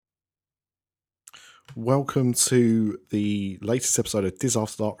Welcome to the latest episode of Diz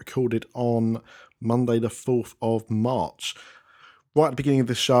After Dark, recorded on Monday the 4th of March. Right at the beginning of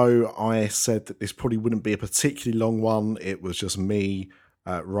the show, I said that this probably wouldn't be a particularly long one. It was just me,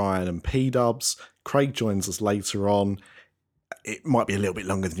 Ryan and P-Dubs. Craig joins us later on. It might be a little bit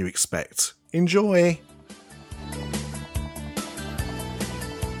longer than you expect. Enjoy!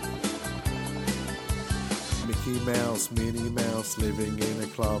 Mickey Mouse, Minnie Mouse, living in a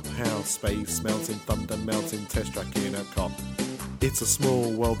clubhouse. Space melting, thunder melting, test track in a cop. It's a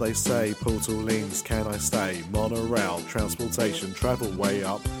small world, they say. Portal links, can I stay? Monorail, transportation, travel way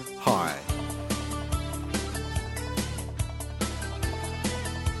up high.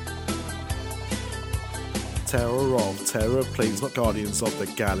 Terror of terror, please, not Guardians of the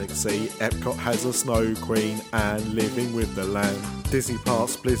Galaxy. Epcot has a snow queen and living with the land. Disney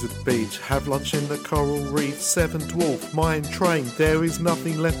Parks, Blizzard Beach, have lunch in the coral reef. Seven Dwarf, Mine Train, there is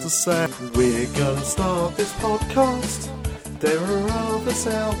nothing left to say. We're gonna start this podcast. There are others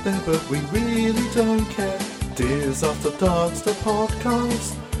out there, but we really don't care. Diz After Dark's the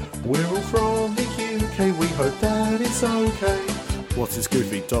podcast. We're all from the UK, we hope that it's okay. What is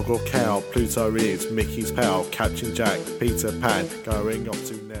Goofy, dog or cow? Pluto is Mickey's pal. Captain Jack, Peter Pan, going off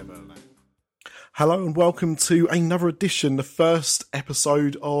to Neverland. Hello and welcome to another edition, the first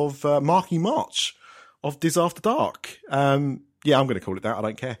episode of Marky March of Diz After Dark. Yeah, I'm going to call it that, I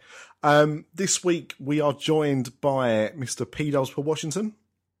don't care. This week we are joined by Mr. P-Dubs for Washington.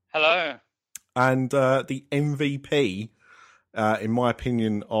 Hello. And the MVP, in my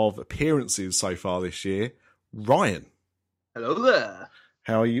opinion, of appearances so far this year, Ryan. Hello there.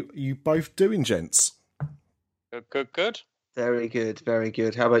 How are you both doing, gents? Good. Very good, very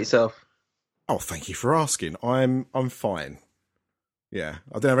good. How about yourself? Oh, thank you for asking. I'm fine. Yeah,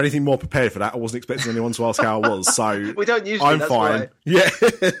 I don't have anything more prepared for that. I wasn't expecting anyone to ask how I was, so we don't usually. I'm that's fine. Why. Yeah,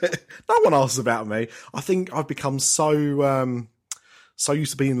 no one asks about me. I think I've become so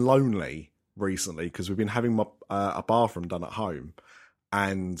used to being lonely recently because we've been having a bathroom done at home,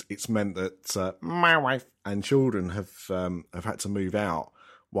 and it's meant that my wife and children have had to move out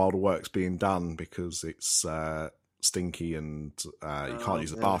while the work's being done because it's stinky and you can't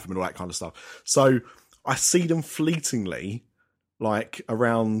use the bathroom and all that kind of stuff. So I see them fleetingly, like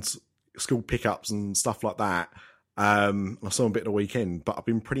around school pickups and stuff like that. I saw them a bit of the weekend, but I've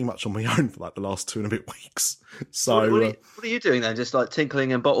been pretty much on my own for like the last 2 and a bit weeks. So what are you doing then? Just like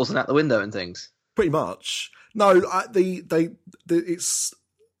tinkling in bottles and out the window and things? Pretty much. No, the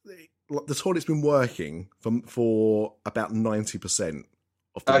toilet's been working for about 90%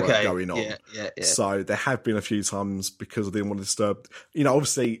 of the work going on. Yeah. So there have been a few times because I didn't want to disturb. You know,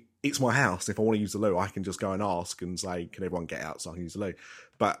 obviously it's my house. If I want to use the loo, I can just go and ask and say, "Can everyone get out so I can use the loo?"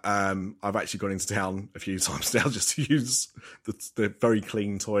 But I've actually gone into town a few times now just to use the very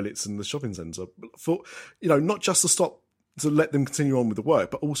clean toilets in the shopping centre for, you know, not just to let them continue on with the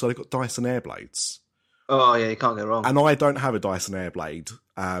work, but also they've got Dyson Airblades. Oh yeah, you can't go wrong. And I don't have a Dyson Airblade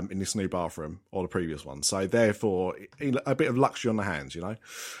in this new bathroom or the previous one, so therefore a bit of luxury on the hands, you know.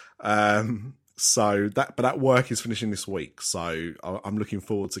 So that work is finishing this week, so I'm looking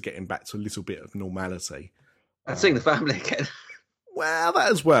forward to getting back to a little bit of normality and seeing the family again. Well, that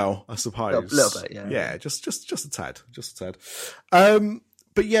as well, I suppose. A little bit, yeah. Yeah, just a tad.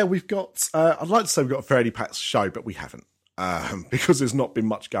 But yeah, we've got. I'd like to say we've got a fairly packed show, but we haven't. Because there's not been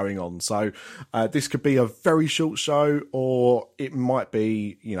much going on. So this could be a very short show, or it might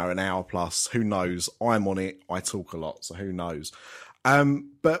be, you know, an hour plus. Who knows? I'm on it. I talk a lot, so who knows?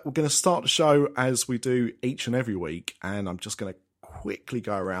 But we're going to start the show as we do each and every week, and I'm just going to quickly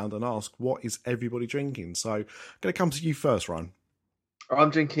go around and ask, what is everybody drinking? So I'm going to come to you first, Ryan. I'm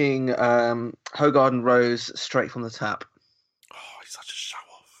drinking Hoegaarden Rose straight from the tap. Oh, he's such a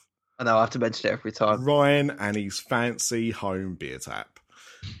show-off. I know, I have to mention it every time. Ryan and his fancy home beer tap.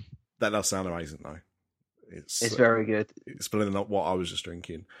 That does sound amazing, though. It's very good. It's better than what I was just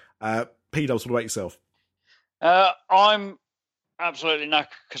drinking. P-Dubs, what about yourself? I'm absolutely knackered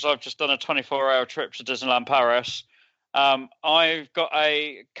because I've just done a 24-hour trip to Disneyland Paris. I've got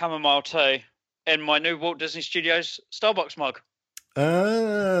a chamomile tea in my new Walt Disney Studios Starbucks mug.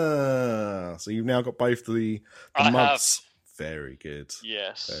 So you've now got both the mugs. Very good.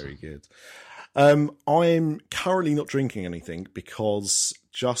 Yes. Very good. I'm currently not drinking anything because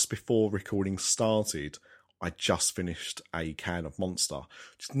just before recording started, I just finished a can of Monster.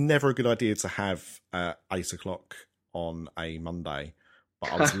 It's never a good idea to have 8 o'clock on a Monday,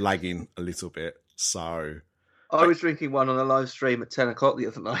 but I was lagging a little bit, so... I was drinking one on a live stream at 10 o'clock the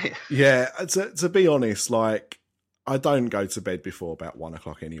other night. Yeah, to be honest, like, I don't go to bed before about 1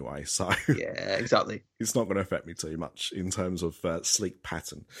 o'clock anyway, so... Yeah, exactly. It's not going to affect me too much in terms of sleep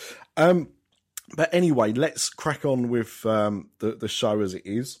pattern. But anyway, let's crack on with the show as it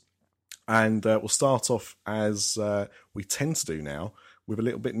is. And we'll start off as we tend to do now with a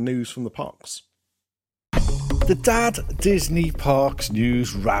little bit of news from the parks. The Dad Disney Parks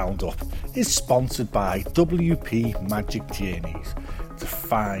News Roundup is sponsored by WP Magic Journeys. To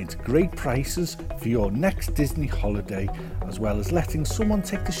find great prices for your next Disney holiday, as well as letting someone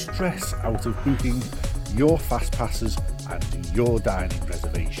take the stress out of booking your fast passes and your dining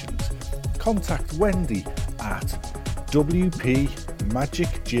reservations, contact Wendy at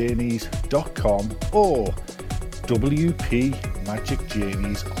wpmagicjourneys.com or WP Magic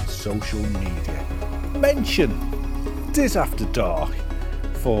Journeys on social media. Mention Diz After Dark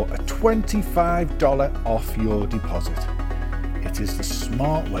for a $25 off your deposit. It is the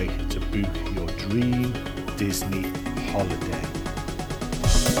smart way to book your dream Disney holiday.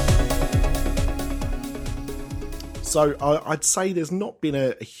 So I'd say there's not been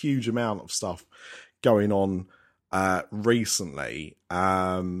a huge amount of stuff going on recently.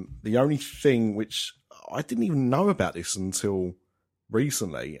 The only thing which I didn't even know about this until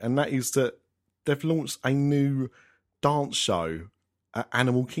recently, and that is that they've launched a new dance show at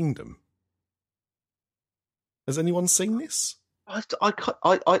Animal Kingdom. Has anyone seen this? I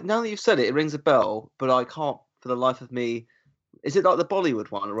now that you've said it, it rings a bell, but I can't for the life of me. Is it like the Bollywood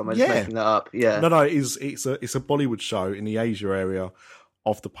one, or am I just making that up? Yeah. No, it's a Bollywood show in the Asia area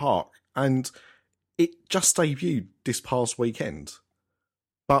of the park, and it just debuted this past weekend.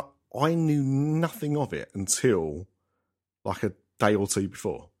 But I knew nothing of it until like a day or two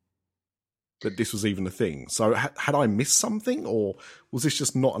before that this was even a thing. So had I missed something, or was this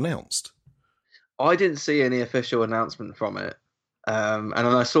just not announced? I didn't see any official announcement from it, and then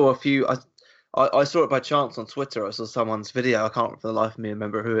I saw a few. I saw it by chance on Twitter. I saw someone's video. I can't for the life of me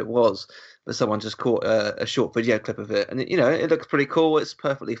remember who it was, but someone just caught a short video clip of it, and it looks pretty cool. It's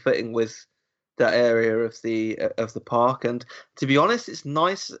perfectly fitting with that area of the park, and to be honest, it's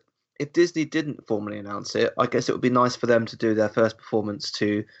nice. If Disney didn't formally announce it, I guess it would be nice for them to do their first performance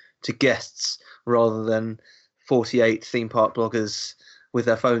to guests rather than 48 theme park bloggers with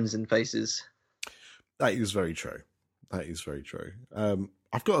their phones in faces. That is very true. That is very true.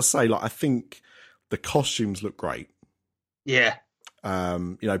 I've got to say, I think the costumes look great. Yeah.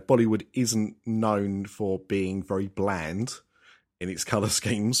 Bollywood isn't known for being very bland in its colour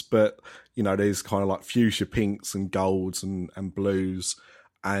schemes, but, there's kind of like fuchsia pinks and golds and blues.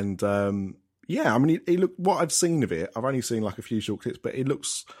 And, it look, what I've seen of it, I've only seen like a few short clips, but it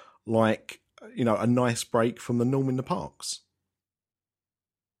looks like, a nice break from the norm in the parks.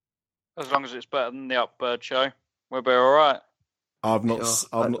 As long as it's better than the Upbird show, we'll be all right. I've not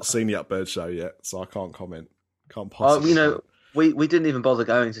seen the Upbird show yet, so I can't comment. Can't possibly. We didn't even bother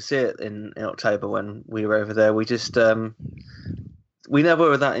going to see it in October when we were over there. We just we never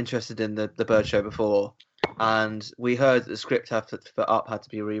were that interested in the bird show before, and we heard that the script for Up had to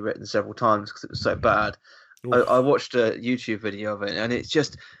be rewritten several times because it was so bad. I watched a YouTube video of it, and it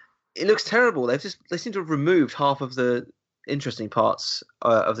looks terrible. They seem to have removed half of the interesting parts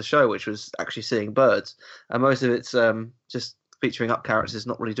of the show, which was actually seeing birds, and most of it's just featuring Up characters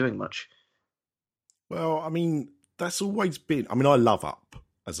not really doing much. Well, that's always been... I love Up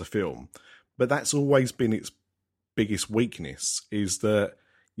as a film, but that's always been its biggest weakness, is that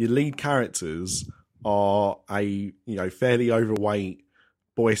your lead characters are a fairly overweight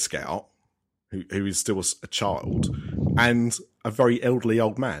Boy Scout who is still a child and a very elderly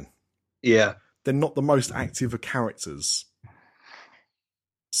old man. Yeah. They're not the most active of characters.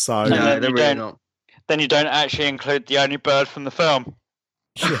 So no, they're really not. Then you don't actually include the only bird from the film.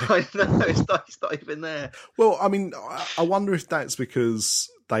 Yeah. I know, it's not even there. Well, I wonder if that's because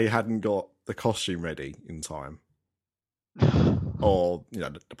they hadn't got the costume ready in time, or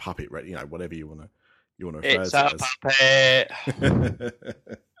the puppet ready. Whatever you want to refer it's to it. It's a puppet.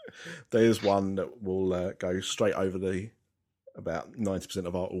 There's one that will go straight over about 90%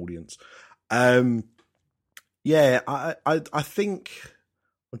 of our audience. I think.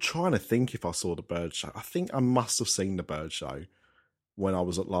 I'm trying to think if I saw the bird show. I think I must have seen the bird show when I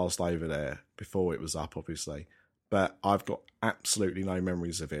was at last over there, before it was up, obviously. But I've got absolutely no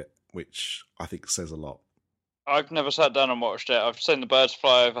memories of it, which I think says a lot. I've never sat down and watched it. I've seen the birds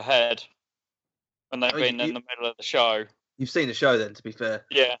fly overhead when they've been in the middle of the show. You've seen the show then, to be fair.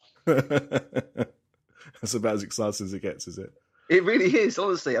 Yeah. That's about as exciting as it gets, is it? It really is,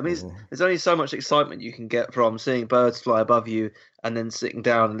 honestly. There's only so much excitement you can get from seeing birds fly above you and then sitting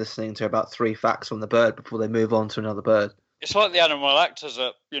down and listening to about 3 facts from the bird before they move on to another bird. It's like the animal actors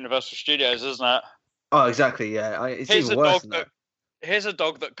at Universal Studios, isn't it? Oh, exactly, yeah. It's even worse than that. Here's a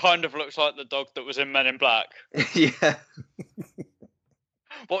dog that kind of looks like the dog that was in Men in Black. Yeah.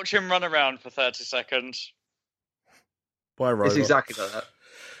 Watch him run around for 30 seconds. By a robot. It's exactly like that.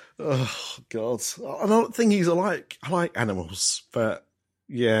 Oh God! Another thing is, I like animals, but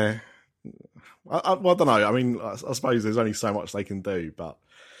yeah, I don't know. I mean, I suppose there's only so much they can do, but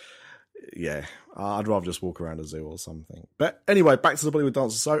yeah, I'd rather just walk around a zoo or something. But anyway, back to the Bollywood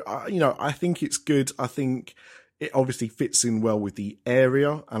Dancer. So, I think it's good. I think it obviously fits in well with the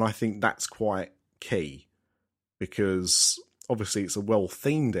area, and I think that's quite key because obviously it's a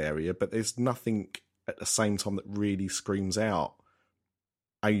well-themed area, but there's nothing at the same time that really screams out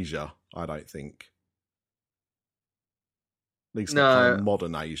Asia, I don't think. At least not kind of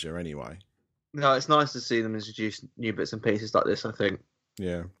modern Asia, anyway. No, it's nice to see them introduce new bits and pieces like this, I think.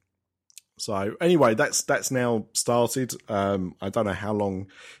 Yeah. So, anyway, that's now started. I don't know how long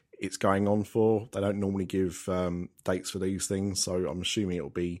it's going on for. They don't normally give dates for these things, so I'm assuming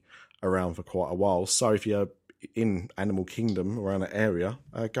it'll be around for quite a while. So, if you're in Animal Kingdom, around that area,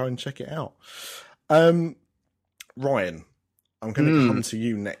 go and check it out. Ryan, I'm going to come to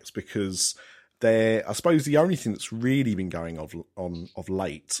you next because I suppose the only thing that's really been going on of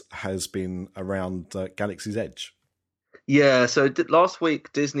late has been around Galaxy's Edge. Yeah, so last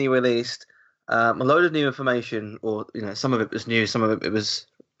week Disney released a load of new information, or some of it was new, some of it was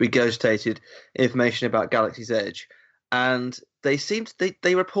regurgitated information about Galaxy's Edge, and they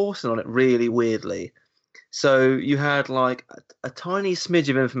reported on it really weirdly. So you had like a tiny smidge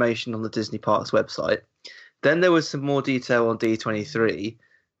of information on the Disney Parks website. Then there was some more detail on D23.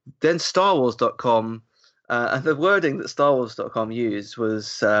 Then StarWars.com, and the wording that StarWars.com used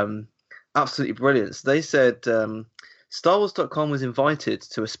was absolutely brilliant. So they said StarWars.com was invited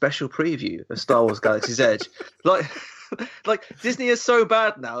to a special preview of Star Wars Galaxy's Edge. Like Disney is so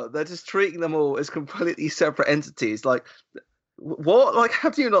bad now, they're just treating them all as completely separate entities. Like, what? Like, how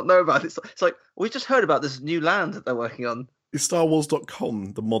do you not know about it? It's like, we just heard about this new land that they're working on. Is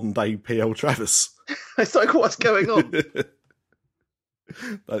StarWars.com the modern day PL Travis? It's like, what's going on?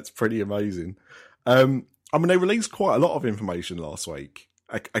 That's pretty amazing. I mean, they released quite a lot of information last week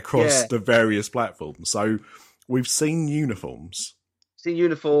across the various platforms. So we've seen uniforms.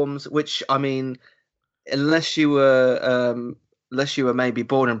 Which, I mean, unless you were maybe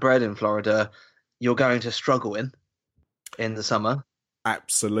born and bred in Florida, you're going to struggle in the summer.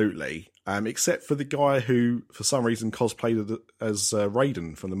 Absolutely. Except for the guy who, for some reason, cosplayed as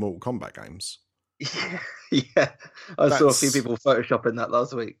Raiden from the Mortal Kombat games. Yeah, I saw a few people photoshopping that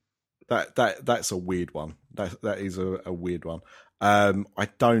last week. That's a weird one. That is a weird one. I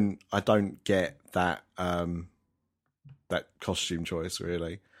don't get that that costume choice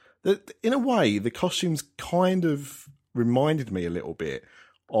really. In a way, the costumes kind of reminded me a little bit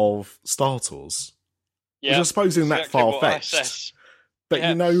of Star Tours. Yeah, which I suppose isn't that far fetched. But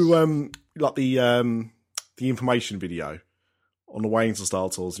like the information video on the way into Star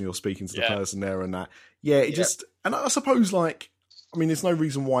Tours, and you're speaking to the person there, and that. Yeah, just, and I suppose there's no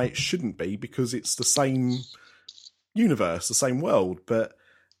reason why it shouldn't be because it's the same universe, the same world. But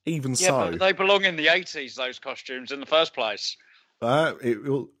even so, but they belong in the 80s. Those costumes in the first place. It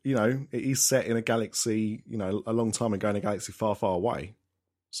will, it is set in a galaxy, a long time ago in a galaxy far, far away.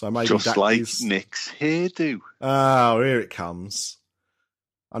 So maybe just like Nick's hairdo. Oh, here it comes.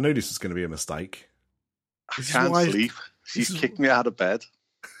 I knew this was going to be a mistake. I can't sleep. She's kicked me out of bed.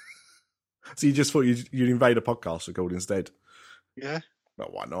 So you just thought you'd invade a podcast record instead? Yeah. Well,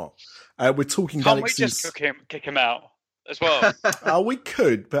 why not? We're talking Can't galaxies. we just kick him out as well? We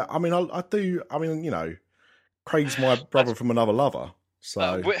could, but I mean, I do. I mean, Craig's my brother from another lover.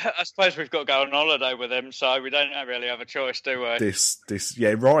 So I suppose we've got to go on holiday with him, so we don't really have a choice, do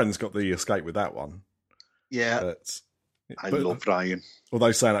we? Ryan's got the escape with that one. Yeah. But I love Ryan.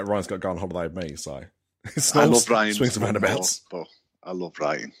 Although saying that, Ryan's got to go on holiday with me, so I love Ryan. Swings and roundabouts. But I love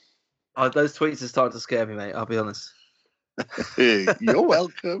Ryan. Those tweets are starting to scare me, mate. I'll be honest. You're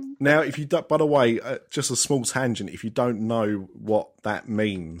welcome. Now, if you, by the way, just a small tangent. If you don't know what that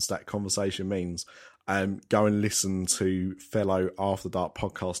means, that conversation means, go and listen to fellow After Dark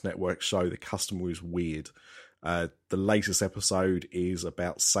Podcast Network show, The Customer Is Weird. The latest episode is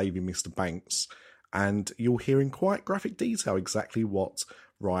about saving Mr. Banks, and you'll hear in quite graphic detail exactly what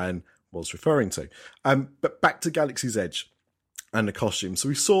Ryan was referring to. But back to Galaxy's Edge and the costumes. So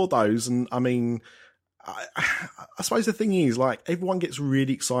we saw those, and I mean, I suppose the thing is, everyone gets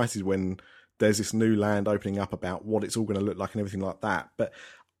really excited when there's this new land opening up about what it's all going to look like and everything like that. But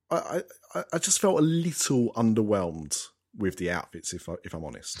I just felt a little underwhelmed with the outfits, if I'm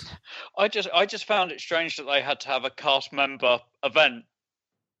honest. I just found it strange that they had to have a cast member event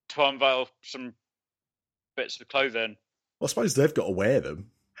to unveil some bits of clothing. Well, I suppose they've got to wear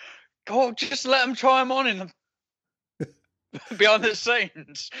them. God, just let them try them on in them. behind the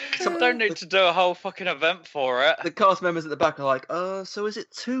scenes. I don't need to do a whole fucking event for it. The cast members at the back are like, so is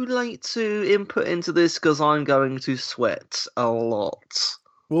it too late to input into this because I'm going to sweat a lot?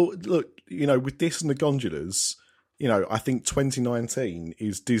 Well, look, with this and the gondolas, I think 2019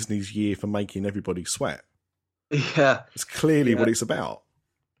 is Disney's year for making everybody sweat. Yeah. It's clearly what it's about.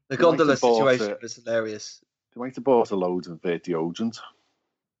 The gondola situation is hilarious. They might have bought a load of deodorant.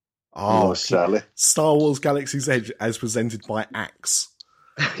 Oh, sell it. Star Wars Galaxy's Edge as presented by Axe.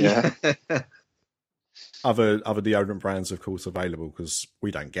 Yeah. Other deodorant brands, of course, available because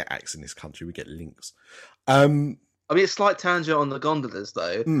we don't get Axe in this country. We get Lynx. I mean, a slight tangent on the gondolas,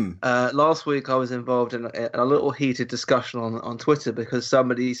 though. Last week, I was involved in a little heated discussion on Twitter because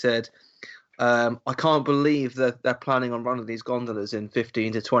somebody said, I can't believe that they're planning on running these gondolas in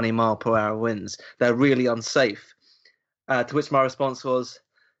 15 to 20 mile per hour winds. They're really unsafe. To which my response was,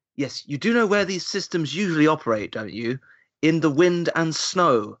 yes, you do know where these systems usually operate, don't you? In the wind and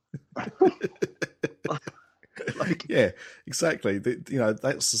snow. Yeah, exactly.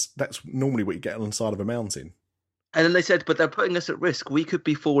 That's normally what you get on the side of a mountain. And then they said, but they're putting us at risk. We could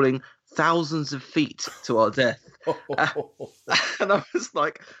be falling thousands of feet to our death. And I was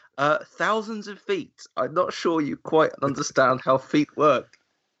like, thousands of feet? I'm not sure you quite understand how feet work.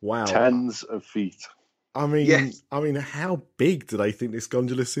 Wow. Tens of feet. I mean, how big do they think this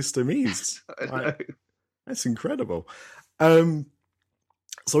gondola system is? I know. That's incredible. So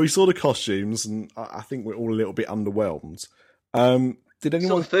we saw the costumes, and I think we're all a little bit underwhelmed. Did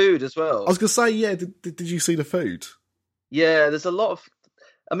anyone saw food as well? I was going to say, yeah. Did you see the food? Yeah, there's a lot of.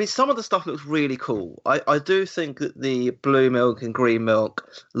 I mean, some of the stuff looks really cool. I do think that the blue milk and green milk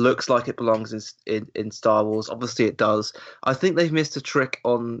looks like it belongs in Star Wars. Obviously, it does. I think they've missed a trick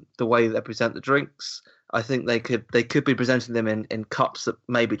on the way they present the drinks. I think they could be presenting them in cups that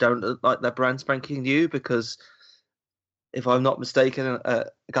maybe don't look like they're brand spanking new, because if I'm not mistaken, a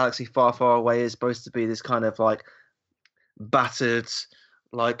Galaxy Far, Far Away is supposed to be this kind of like battered,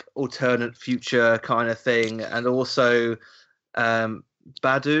 like alternate future kind of thing, and also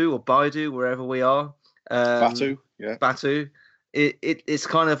Badu or Baidu, wherever we are. Batu, yeah. Batu. It's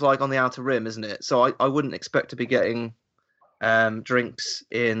kind of like on the outer rim, isn't it? So I wouldn't expect to be getting drinks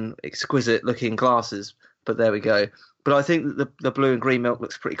in exquisite looking glasses, but there we go. But I think that the blue and green milk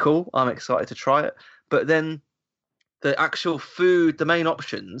looks pretty cool. I'm excited to try it. But then the actual food, the main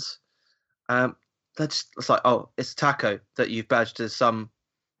options, it's like, oh, it's a taco that you've badged as some,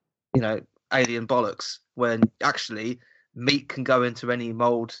 alien bollocks, when actually meat can go into any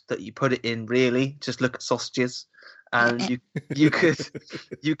mold that you put it in, really. Just look at sausages. And you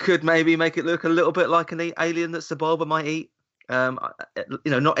could maybe make it look a little bit like an alien that Sebulba might eat.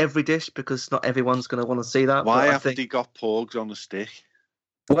 Not every dish, because not everyone's going to want to see that. Why haven't he got porgs on a stick?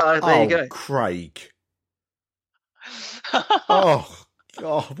 Well, there you go. Craig. Oh,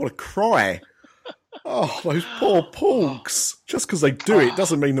 God, what a cry. Oh, those poor porgs. Just because they do it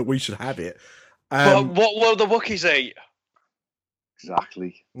doesn't mean that we should have it. What will the Wookiees eat?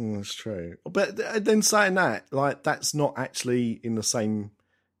 Exactly. That's true. But then saying that, like, that's not actually in the same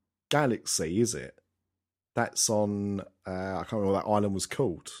galaxy, is it? That's on, I can't remember what that island was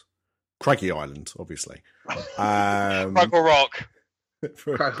called. Craggy Island, obviously. Craggle Rock.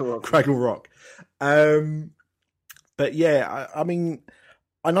 Craggle Rock. But yeah, I mean,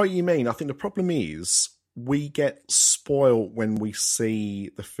 I know what you mean. I think the problem is we get spoiled when we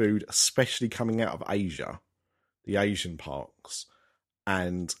see the food, especially coming out of Asia, the Asian parks,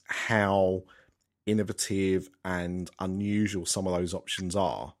 and how innovative and unusual some of those options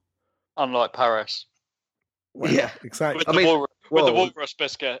are. Unlike Paris. Well, yeah, exactly. With the walrus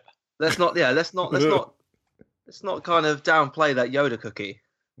biscuit. Let's not kind of downplay that Yoda cookie.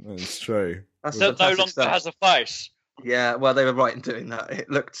 That's true. That no longer has a face. Yeah, well, they were right in doing that. It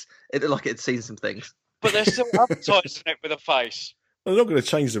looked like it had seen some things. But they're still advertising it with a face. They're not going to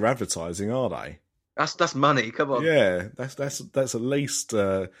change their advertising, are they? That's money. Come on. Yeah, that's at least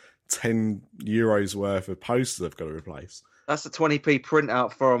 €10 worth of posters they've got to replace. That's a 20p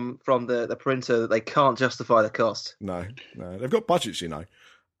printout from the printer that they can't justify the cost. No, they've got budgets,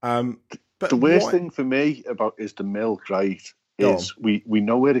 But the worst thing for me is the milk, right? Is we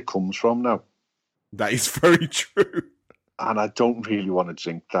know where it comes from now. That is very true. And I don't really want to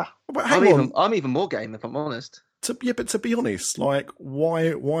drink that. But I'm even more game, if I'm honest. But to be honest, like,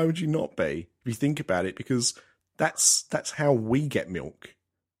 why would you not be? If you think about it, because that's how we get milk.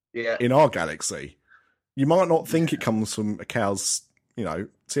 Yeah. In our galaxy, you might not think it comes from a cow's,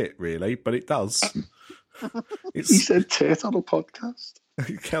 tit, really, but it does. He said tit on a podcast.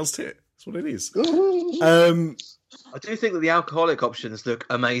 Cow's tit. That's what it is. I do think that the alcoholic options look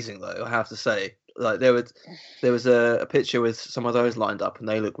amazing, though, I have to say. Like there was a picture with some of those lined up, and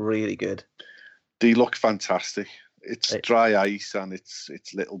they look really good. They look fantastic. It's dry ice and it's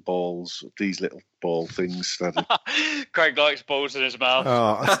little balls, these little ball things. Craig likes balls in his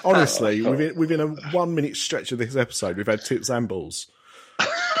mouth. Honestly, within a 1 minute stretch of this episode, we've had tips and balls.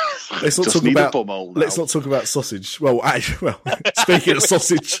 Let's not talk about sausage. Well, speaking of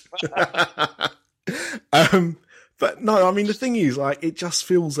sausage. But no, I mean, the thing is, like, it just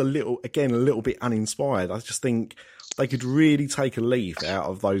feels a little bit uninspired. I just think they could really take a leaf out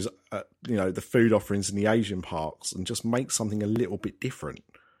of those, the food offerings in the Asian parks and just make something a little bit different.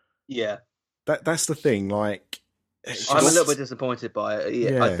 Yeah. That's the thing. Like, I'm a little bit disappointed by it.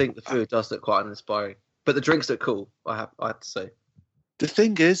 Yeah. I think the food does look quite uninspiring, but the drinks look cool. I have to say. The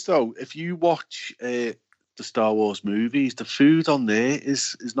thing is, though, if you watch the Star Wars movies, the food on there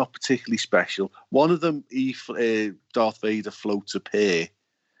is not particularly special. One of them, Darth Vader floats a pear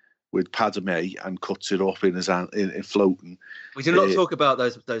with Padme and cuts it up in floating. We do not talk about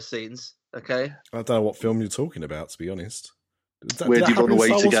those scenes, okay? I don't know what film you're talking about, to be honest. Where they run away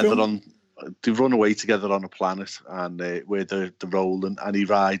together on a planet, and where they're rolling, and he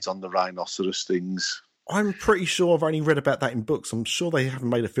rides on the rhinoceros things. I'm pretty sure I've only read about that in books. I'm sure they haven't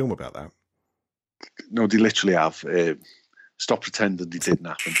made a film about that. No, they literally have. Stop pretending they didn't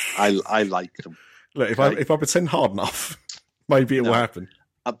happen. I like them. Look, if I pretend hard enough, maybe it will happen.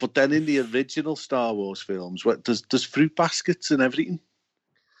 But then in the original Star Wars films, there's fruit baskets and everything.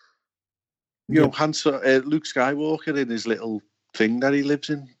 You know, Luke Skywalker in his little thing that he lives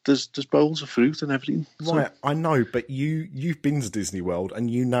in, there's bowls of fruit and everything. Right, so, I know, but you've been to Disney World and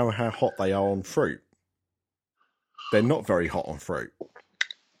you know how hot they are on fruit. They're not very hot on fruit.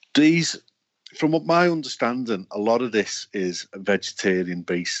 From what my understanding, a lot of this is a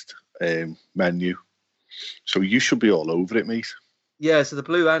vegetarian-based menu. So you should be all over it, mate. Yeah, so the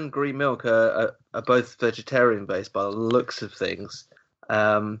blue and green milk are both vegetarian-based by the looks of things.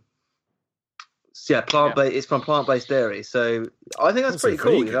 Plant-based. It's from plant-based dairy, so I think that's pretty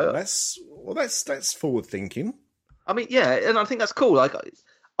cool. You know, that's forward-thinking. I mean, yeah, and I think that's cool. Like,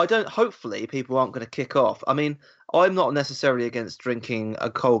 hopefully people aren't going to kick off. I mean, I'm not necessarily against drinking a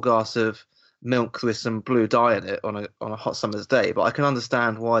cold glass of milk with some blue dye in it on a hot summer's day, but I can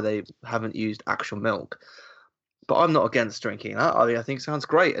understand why they haven't used actual milk. But I'm not against drinking that. I mean, I think it sounds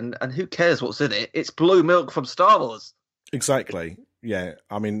great, and who cares what's in it? It's blue milk from Star Wars. Exactly. Yeah.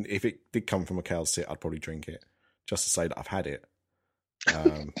 I mean, if it did come from a cow's tit, I'd probably drink it just to say that I've had it.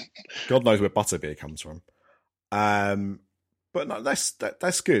 God knows where butterbeer comes from. But no,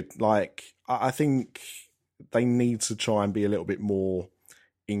 that's good. Like, I think they need to try and be a little bit more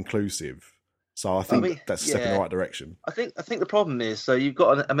inclusive. So I think that's a step in the right direction. I think the problem is, so you've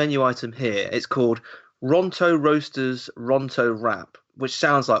got a menu item here. It's called Ronto Roasters Ronto Wrap, which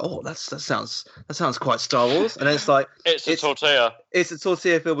sounds like, that sounds quite Star Wars. And then it's like it's a tortilla. It's a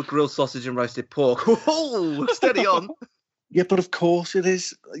tortilla filled with grilled sausage and roasted pork. Whoa, steady on. Yeah, but of course it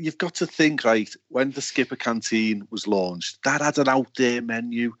is. You've got to think, right, when the Skipper Canteen was launched, that had an out there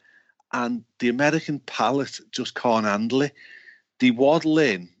menu, and the American palate just can't handle it. They waddle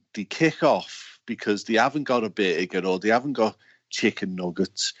in, they kick off because they haven't got a burger or they haven't got chicken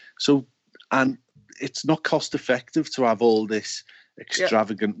nuggets. So, and it's not cost effective to have all this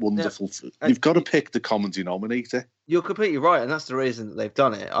extravagant, wonderful food. You've got to pick the common denominator. You're completely right, and that's the reason that they've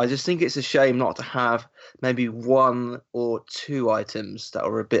done it. I just think it's a shame not to have maybe one or two items that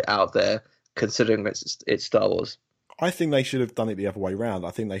are a bit out there, considering it's Star Wars. I think they should have done it the other way around.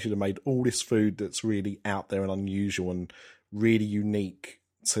 I think they should have made all this food that's really out there and unusual and really unique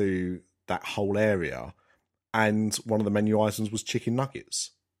to that whole area, and one of the menu items was chicken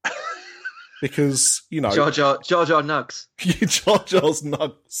nuggets. Because, you know... Jar Jar Nugs. Jar Jar's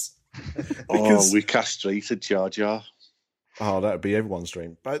Nugs. We castrated Jar Jar. Oh, that would be everyone's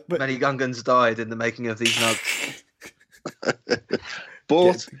dream. But many Gungans died in the making of these nugs.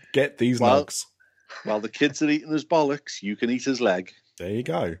 But get these nugs. While the kids are eating his bollocks, you can eat his leg. There you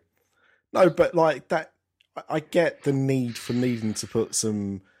go. No, but like that, I get the need for needing to put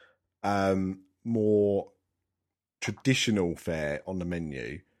some more traditional fare on the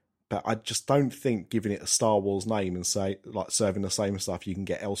menu. But I just don't think giving it a Star Wars name and serving the same stuff you can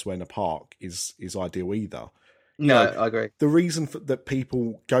get elsewhere in the park is ideal either. No, I agree. The reason that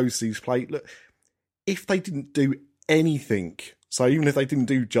people go to these places, look, if they didn't do anything, so even if they didn't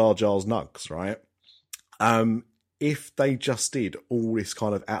do Jar Jar's Nugs, right? If they just did all this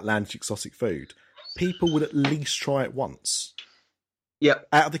kind of outlandish exotic food, people would at least try it once. Yeah,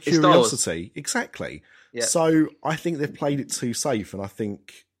 out of the curiosity, exactly. Yep. So I think they've played it too safe, and I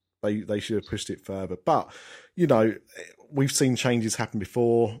think they should have pushed it further. But, you know, we've seen changes happen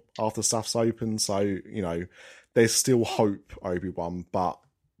before after stuff's open, so there's still hope, Obi-Wan. But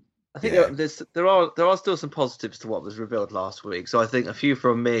I think there are still some positives to what was revealed last week. So I think a few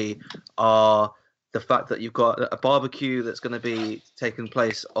from me are the fact that you've got a barbecue that's going to be taking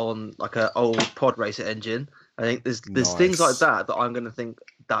place on like an old pod racer engine. I think there's things like that I'm going to think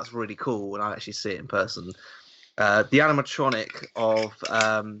that's really cool when I actually see it in person. The animatronic of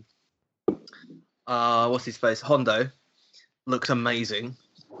what's his face, Hondo, looks amazing.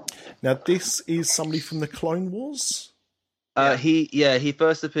 Now this is somebody from the Clone Wars. He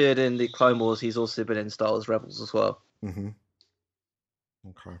first appeared in the Clone Wars. He's also been in Star Wars Rebels as well. Mm-hmm.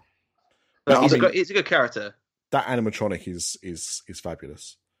 Okay, but he's a good character. That animatronic is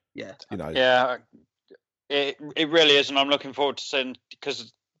fabulous. Yeah, Yeah, it really is, and I'm looking forward to seeing,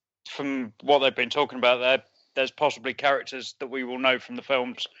 because from what they've been talking about, there's possibly characters that we will know from the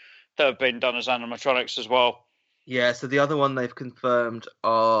films that have been done as animatronics as well. Yeah, so the other one they've confirmed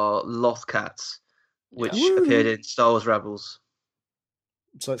are Loth Cats, which appeared in Star Wars Rebels.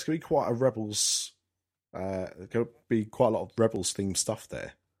 So it's going to be quite a Rebels. There's going to be quite a lot of Rebels themed stuff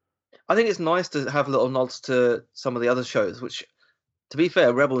there. I think it's nice to have little nods to some of the other shows, which, to be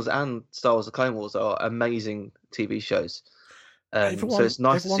fair, Rebels and Star Wars: The Clone Wars are amazing TV shows. So it's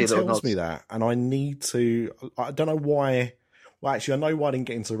nice to see little nods. Everyone tells me that, and I need to. I don't know why. Well, actually, I know why I didn't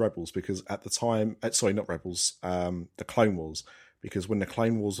get into Rebels, because at the time, sorry, not Rebels, the Clone Wars, because when the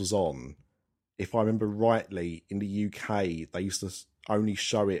Clone Wars was on, if I remember rightly, in the UK, they used to only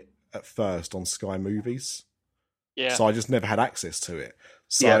show it at first on Sky Movies. Yeah. So I just never had access to it.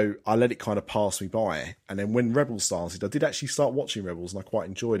 So I let it kind of pass me by. And then when Rebels started, I did actually start watching Rebels, and I quite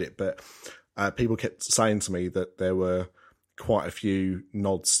enjoyed it. But people kept saying to me that there were quite a few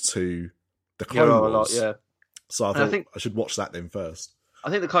nods to the Clone Wars. A lot, yeah. So I thought I should watch that then first. I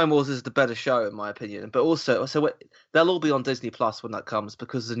think the Clone Wars is the better show, in my opinion. But also, they'll all be on Disney Plus when that comes,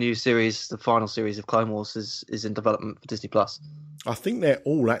 because the new series, the final series of Clone Wars, is in development for Disney Plus. I think they're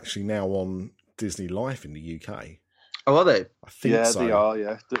all actually now on Disney Life in the UK. Oh, are they? I think so. Yeah, they are.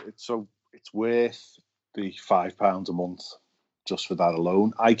 Yeah, so it's worth the £5 a month just for that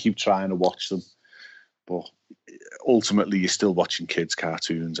alone. I keep trying to watch them, but ultimately, you're still watching kids'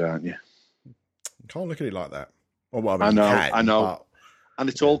 cartoons, aren't you? You can't look at it like that. Well, I know. But, and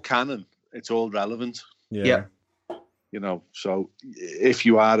it's all canon. It's all relevant. Yeah. So if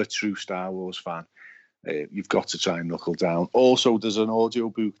you are a true Star Wars fan, you've got to try and knuckle down. Also, there's an audio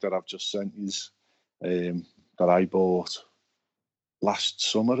book that I've just sent you that I bought last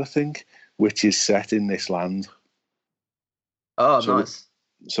summer, I think, which is set in this land. Oh, nice.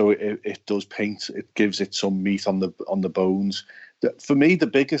 So it does paint. It gives it some meat on the bones. For me, the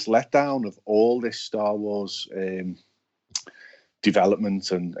biggest letdown of all this Star Wars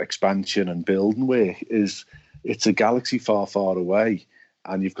development and expansion and building work is it's a galaxy far, far away,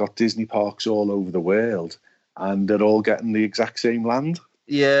 and you've got Disney parks all over the world, and they're all getting the exact same land.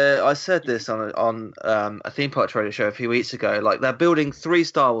 Yeah, I said this on a theme park trader show a few weeks ago. Like, they're building 3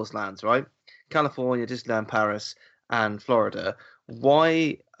 Star Wars lands, right? California, Disneyland, Paris, and Florida.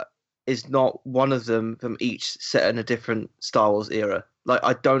 Why is not one of them from each set in a different Star Wars era? Like,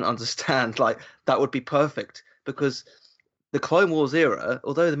 I don't understand. Like, that would be perfect, because the Clone Wars era,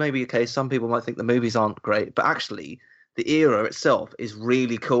 although there may be a case some people might think the movies aren't great, but actually the era itself is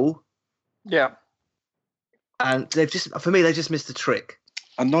really cool. Yeah. And they just missed the trick.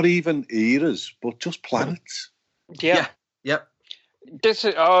 And not even eras, but just planets. Yeah. Yep. This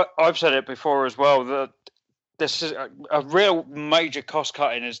is, I've said it before as well, that this is a real major cost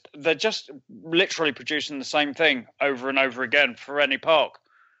cutting. Is they're just literally producing the same thing over and over again for any park,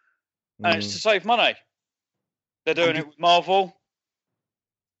 and it's to save money. They're doing it with Marvel.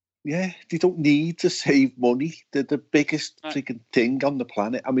 Yeah, they don't need to save money. They're the biggest freaking thing on the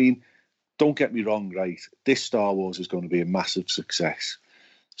planet. I mean, don't get me wrong, right? This Star Wars is going to be a massive success.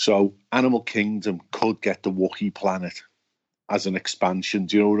 So Animal Kingdom could get the Wookiee planet as an expansion.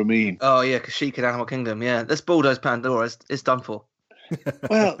 Do you know what I mean? Oh, yeah, Kashyyyk and Animal Kingdom, yeah. Let's bulldoze Pandora. It's done for.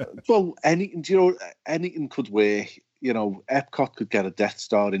 well, anything could work. You know, Epcot could get a Death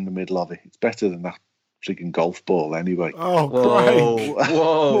Star in the middle of it. It's better than that freaking golf ball anyway. Oh, Whoa. Craig.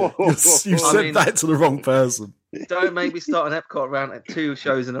 Whoa. You said that to the wrong person. Don't make me start an Epcot round at 2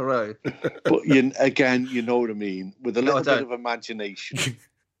 shows in a row. But you know what I mean? With a little bit of imagination.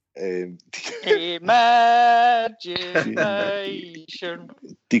 Imagination.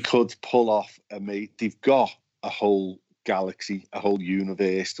 They could pull off they've got a whole galaxy, a whole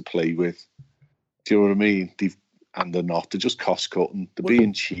universe to play with. Do you know what I mean? They're not. They're just cost cutting. They're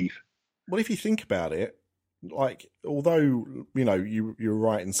being cheap. Well, if you think about it, like, although, you're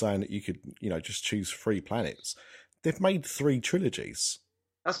right in saying that you could, just choose 3 planets, they've made 3 trilogies.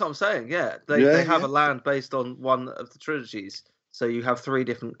 That's what I'm saying. Yeah, they have a land based on one of the trilogies, so you have 3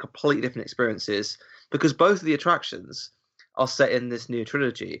 completely different experiences because both of the attractions are set in this new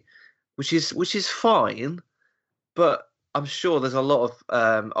trilogy, which is fine, but I'm sure there's a lot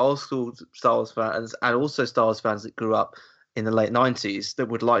of old school Star Wars fans and also Star Wars fans that grew up in the late 90s that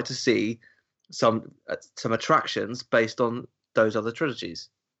would like to see some attractions based on those other trilogies.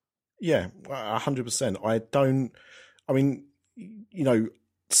 Yeah, 100%. I mean, you know,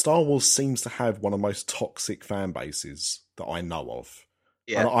 Star Wars seems to have one of the most toxic fan bases that I know of.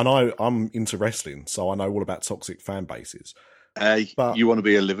 Yeah. And I'm into wrestling, so I know all about toxic fan bases. But you want to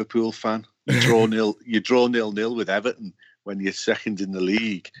be a Liverpool fan? You draw 0-0 with Everton when you're second in the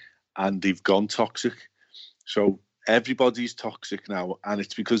league, and they've gone toxic. So everybody's toxic now, and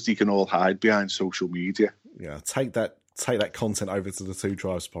it's because they can all hide behind social media. Yeah, take that content over to the Two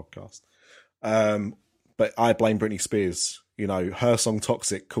Drives podcast. But I blame Britney Spears. You know, her song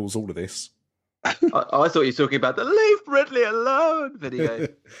 "Toxic" calls all of this. I thought you were talking about the "Leave Britney Alone" video.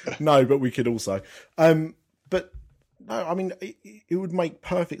 No, but we could also. But no, I mean, it would make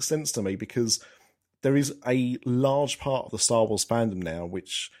perfect sense to me because there is a large part of the Star Wars fandom now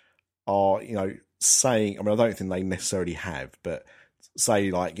which are, you know, saying, I mean, I don't think they necessarily have, but say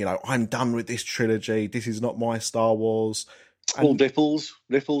like, you know, I'm done with this trilogy. This is not my Star Wars. Well, Ripples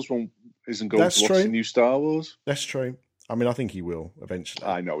isn't going to watch the new Star Wars. That's true. I mean, I think he will eventually.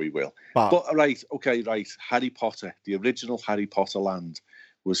 I know he will. But right. Harry Potter, the original Harry Potter land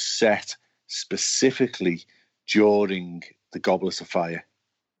was set specifically during the Goblet of Fire.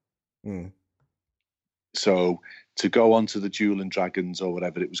 Mm. So to go onto the Duel and Dragons or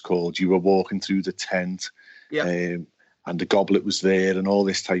whatever it was called, you were walking through the tent, and the goblet was there and all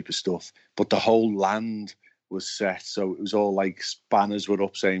this type of stuff. But the whole land was set, so it was all like banners were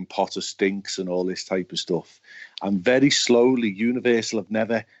up saying Potter stinks and all this type of stuff. And very slowly, Universal have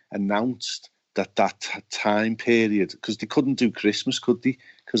never announced that time period, because they couldn't do Christmas, could they?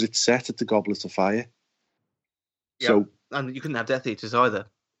 Because it's set at the Goblet of Fire. Yep. So, and you couldn't have Death Eaters either.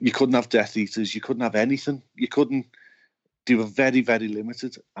 You couldn't have Death Eaters. You couldn't have anything. You couldn't. They were very, very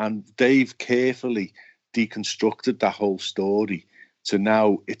limited. And they've carefully deconstructed that whole story to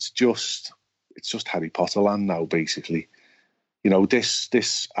now it's just Harry Potter land now, basically. You know,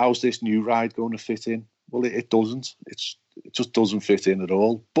 how's this new ride going to fit in? Well, it doesn't. It just doesn't fit in at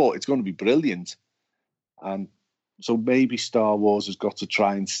all. But it's going to be brilliant. And so maybe Star Wars has got to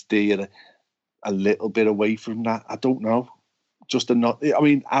try and steer a little bit away from that. I don't know.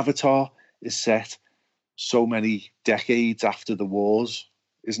 Avatar is set so many decades after the wars,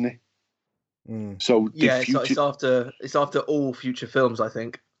 isn't it? Mm. So it's after all future films, I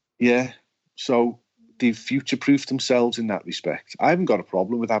think. Yeah. So they've future-proofed themselves in that respect. I haven't got a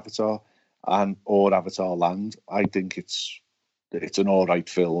problem with Avatar or Avatar Land. I think it's an all right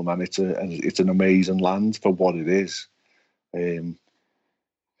film, and it's an amazing land for what it is.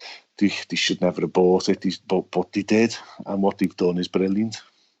 They should never have bought it, but they did, and what they've done is brilliant.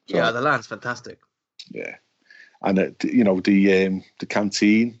 So, yeah, the land's fantastic. Yeah, and the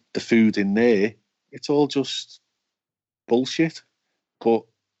canteen, the food in there, it's all just bullshit. But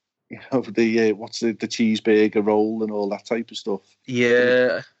you know, what's the cheeseburger roll and all that type of stuff.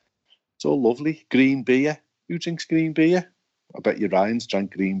 Yeah, it's all lovely. Green beer. Who drinks green beer? I bet you Ryan's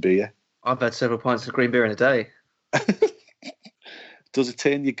drank green beer. I've had several pints of green beer in a day. Does it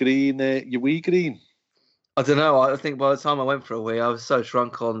turn you green, your wee green? I don't know. I think by the time I went for a wee, I was so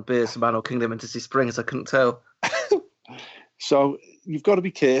drunk on beers from Animal Kingdom and Disney Springs, I couldn't tell. So you've got to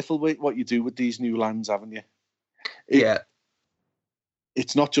be careful with what you do with these new lands, haven't you?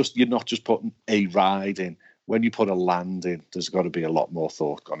 It's not just, you're not just putting a ride in. When you put a land in, there's got to be a lot more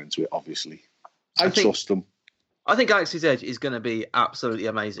thought gone into it, obviously. I trust them. I think Galaxy's Edge is going to be absolutely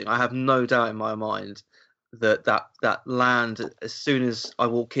amazing. I have no doubt in my mind that land, as soon as I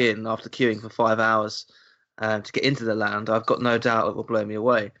walk in after queuing for 5 hours to get into the land, I've got no doubt it will blow me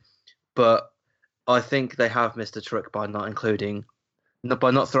away. But I think they have missed a trick by not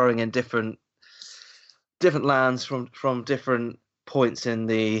throwing in different lands from different points in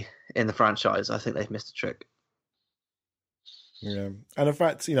the franchise. I think they've missed a trick. Yeah, and in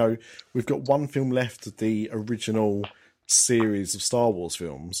fact, you know, we've got one film left of the original series of Star Wars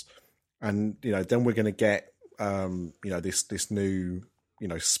films. And, you know, then we're going to get, this new,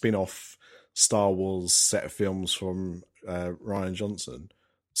 spin-off Star Wars set of films from Rian Johnson.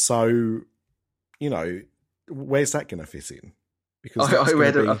 So, where's that going to fit in? Because I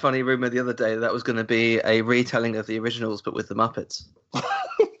read a funny rumor the other day that was going to be a retelling of the originals, but with the Muppets.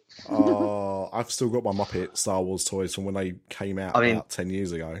 I've still got my Muppet Star Wars toys from when they came out about 10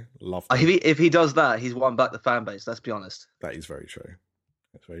 years ago. Love them. If he does that, he's won back the fan base. Let's be honest. That is very true.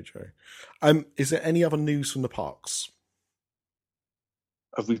 That's very true. Is there any other news from the parks?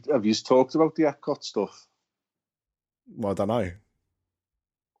 Have you talked about the Epcot stuff? Well, I don't know.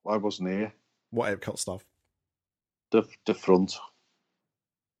 I wasn't here. What Epcot stuff? The front.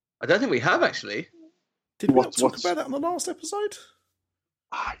 I don't think we have, actually. Did we not talk about that on the last episode?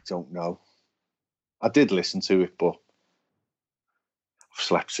 I don't know. I did listen to it, but I've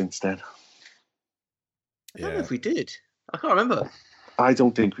slept since then. I don't know if we did. I can't remember. I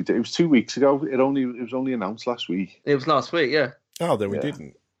don't think we did. It was 2 weeks ago. It was only announced last week. It was last week, yeah. Oh, then we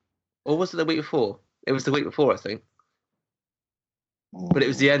didn't. Or was it the week before? It was the week before, I think. But it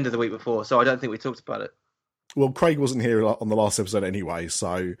was the end of the week before, so I don't think we talked about it. Well, Craig wasn't here on the last episode anyway,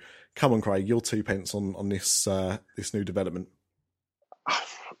 so come on, Craig, your 2 pence on this this new development.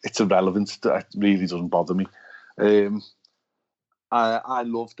 It's irrelevant. It really doesn't bother me. I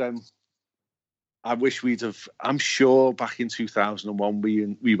love them. I wish we'd have. I'm sure back in 2001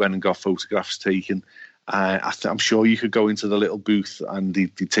 we went and got photographs taken. I'm sure you could go into the little booth and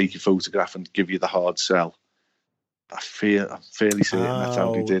they'd take your photograph and give you the hard sell. I'm fairly certain that's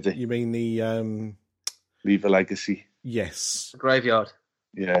how they did it. You mean the Leave a Legacy? Yes. Graveyard.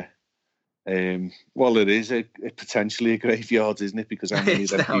 Yeah. Well, it is potentially a graveyard, isn't it? Because how many of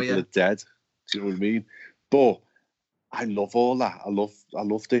them people are dead? Do you know what I mean? But I love all that. I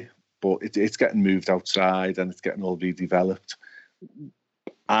loved it. But it's getting moved outside and it's getting all redeveloped.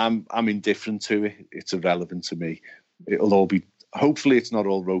 I'm indifferent to it. It's irrelevant to me. It'll all be. Hopefully, it's not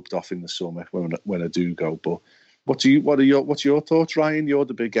all roped off in the summer when I do go. But what's your thoughts, Ryan? You're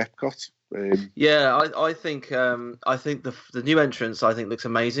the big Epcot. I think the new entrance looks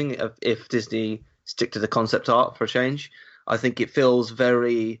amazing. If Disney stick to the concept art for a change, I think it feels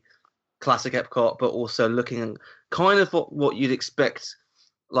very classic Epcot, but also looking kind of what you'd expect,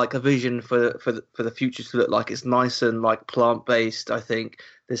 like a vision for the future to look like. It's nice and like plant based. I think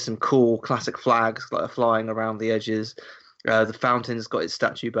there's some cool classic flags that are flying around the edges. The fountain's got its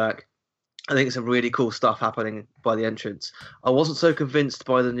statue back. I think some really cool stuff happening by the entrance. I wasn't so convinced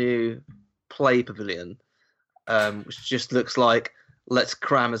by the new play pavilion, which just looks like let's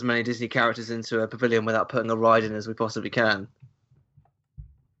cram as many Disney characters into a pavilion without putting a ride in as we possibly can.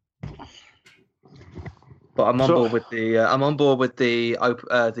 But I'm on board with the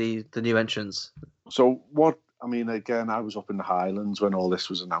new entrance. So what? I mean, again, I was up in the Highlands when all this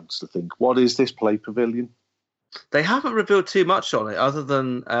was announced. I think, what is this play pavilion? They haven't revealed too much on it, other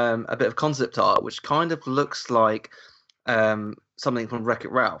than a bit of concept art, which kind of looks like something from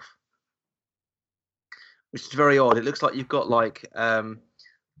Wreck-It Ralph, which is very odd. It looks like you've got like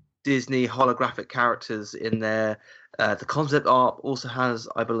Disney holographic characters in there. The concept art also has,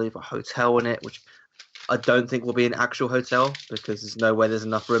 I believe, a hotel in it, which I don't think will be an actual hotel because there's no way there's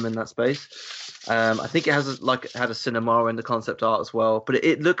enough room in that space. I think it had a cinema in the concept art as well, but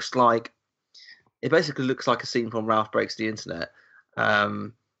it looks like. It basically looks like a scene from Ralph Breaks the Internet,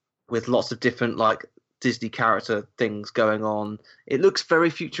 with lots of different like Disney character things going on. It looks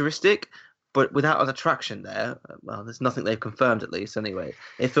very futuristic, but without an attraction there. Well, there's nothing they've confirmed, at least. Anyway,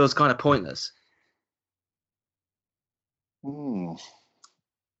 it feels kind of pointless.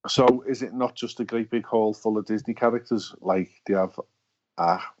 So, is it not just a great big hall full of Disney characters like they have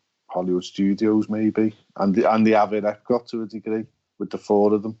Hollywood Studios, maybe, and they have at Epcot to a degree with the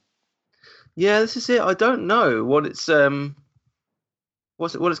 4 of them? Yeah, this is it. I don't know what it's going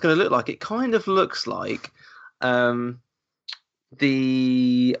to look like. It kind of looks like the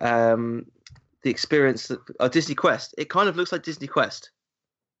experience that Disney Quest. It kind of looks like Disney Quest.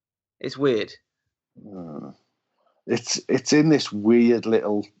 It's weird. It's in this weird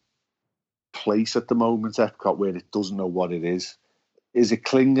little place at the moment, Epcot, where it doesn't know what it is. Is it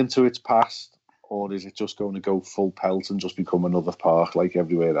clinging to its past, or is it just going to go full pelt and just become another park like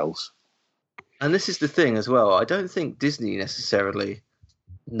everywhere else? And this is the thing as well. I don't think Disney necessarily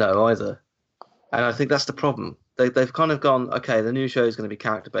know either. And I think that's the problem. They've kind of gone, okay, the new show is going to be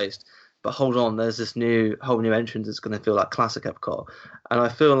character-based, but hold on, there's this whole new entrance that's going to feel like classic Epcot. And I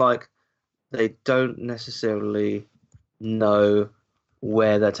feel like they don't necessarily know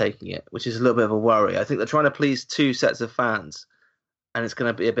where they're taking it, which is a little bit of a worry. I think they're trying to please 2 sets of fans, and it's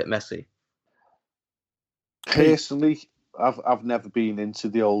going to be a bit messy. Personally, I've never been into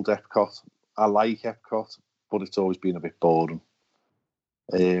the old Epcot. I like Epcot, but it's always been a bit boring.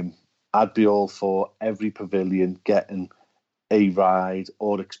 I'd be all for every pavilion getting a ride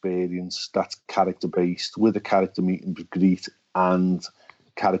or experience that's character-based with a character meet and greet and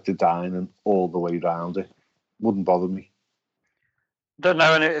character dining all the way around it. Wouldn't bother me. don't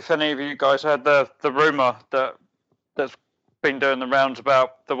know if any of you guys heard the rumour that's been doing the rounds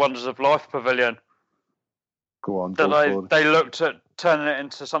about the Wonders of Life Pavilion. Go on. That they looked at turning it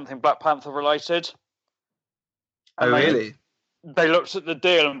into something Black Panther related. Oh, really? They looked at the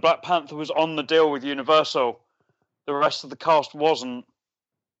deal, and Black Panther was on the deal with Universal. The rest of the cast wasn't.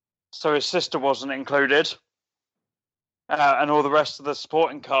 So his sister wasn't included. And all the rest of the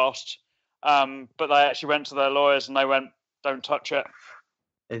supporting cast. But they actually went to their lawyers and they went, don't touch it.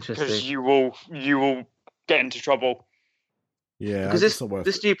 Interesting. Because you will get into trouble. Yeah, because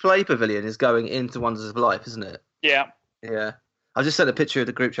this new Play Pavilion is going into Wonders of Life, isn't it? Yeah. Yeah. I just sent a picture of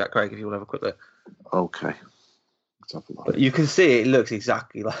the group chat, Craig, if you want to have a quick look. Okay. But you can see it looks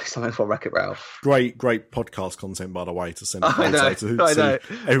exactly like something from Wreck-It Ralph. Great podcast content, by the way, to send a I know, to I know.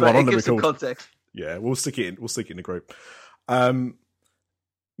 everyone But on it the gives some record. context. Yeah, we'll stick it in the group.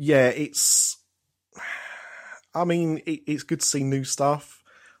 Yeah, it's good to see new stuff.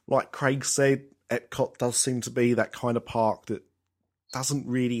 Like Craig said, Epcot does seem to be that kind of park that doesn't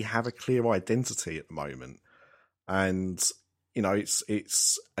really have a clear identity at the moment. And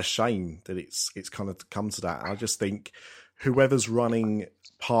it's a shame that it's kind of come to that. I just think whoever's running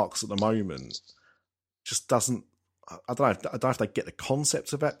parks at the moment just doesn't. I don't know if they get the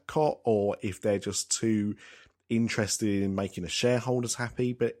concept of Epcot or if they're just too interested in making the shareholders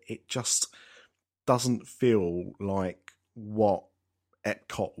happy. But it just doesn't feel like what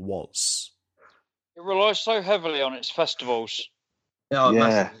Epcot was. It relies so heavily on its festivals. Oh, Yeah.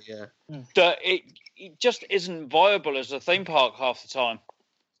 massively, yeah. That it just isn't viable as a theme park half the time.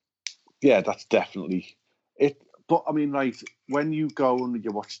 Yeah, that's definitely it. But I mean, like when you go and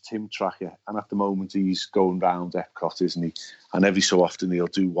you watch Tim Tracker, and at the moment he's going round Epcot, isn't he? And every so often he'll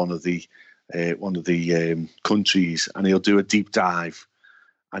do one of the countries, and he'll do a deep dive,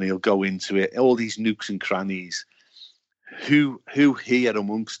 and he'll go into it, all these nooks and crannies. Who here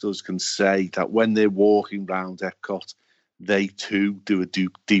amongst us can say that when they're walking round Epcot, they too do a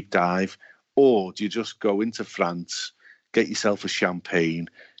deep dive? Or do you just go into France, get yourself a champagne,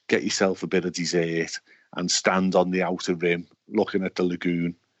 get yourself a bit of dessert, and stand on the outer rim looking at the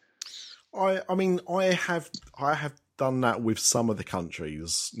lagoon? I have done that with some of the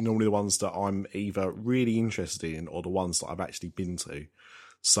countries, normally the ones that I'm either really interested in or the ones that I've actually been to.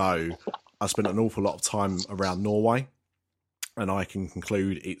 So I spent an awful lot of time around Norway, and I can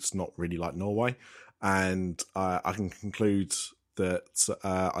conclude it's not really like Norway. And I can conclude that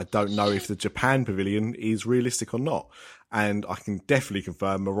I don't know if the Japan Pavilion is realistic or not. And I can definitely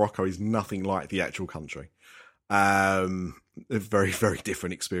confirm Morocco is nothing like the actual country. A very, very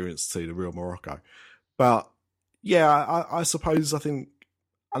different experience to the real Morocco. But yeah, I suppose I think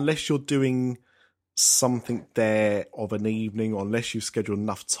unless you're doing something there of an evening, or unless you've scheduled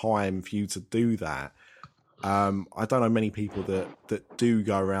enough time for you to do that, I don't know many people that do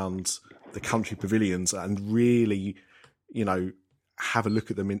go around the country pavilions and really, have a look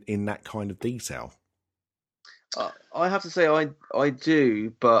at them in that kind of detail. I have to say I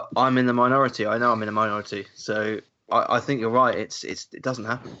do, but I'm in the minority. I know I'm in a minority, so I think you're right. It doesn't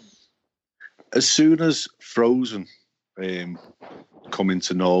happen. As soon as Frozen come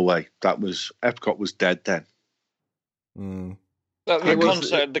into Norway, Epcot was dead then. Mm.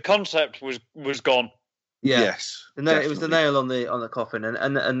 The concept was gone. Yeah. Yes, It was the nail on the coffin,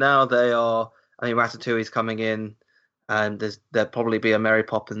 and now they are. I mean, Ratatouille's coming in, and there'll probably be a Mary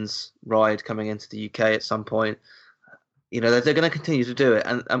Poppins ride coming into the UK at some point. They're going to continue to do it,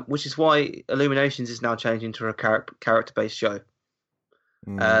 and which is why Illuminations is now changing to a character-based show.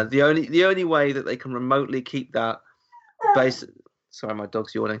 Mm. The only way that they can remotely keep that base. Sorry, my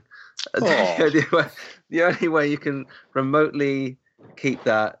dog's yawning. The only way you can remotely keep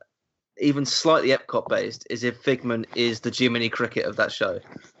that even slightly Epcot based is if Figment is the Jiminy Cricket of that show.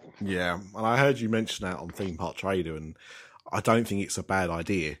 Yeah, and I heard you mention that on Theme Park Trader, and I don't think it's a bad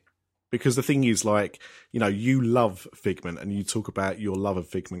idea. Because the thing is, you love Figment, and you talk about your love of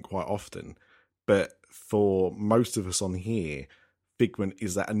Figment quite often. But for most of us on here, Figment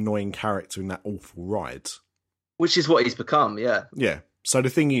is that annoying character in that awful ride. Which is what he's become, yeah. Yeah. So the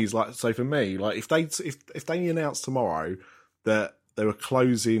thing is, so for me, if they announce tomorrow that they were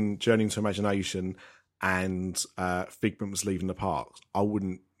closing Journey into Imagination and Figment was leaving the parks,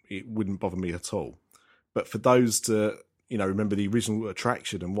 it wouldn't bother me at all. But for those to, remember the original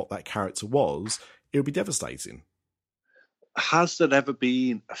attraction and what that character was, it would be devastating. Has there ever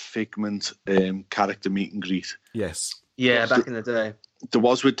been a Figment character meet and greet? Yes. Yeah, back in the day. There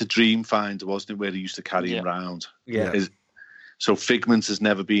was with the Dreamfinder, wasn't it, where they used to carry him round? Yeah. So Figment has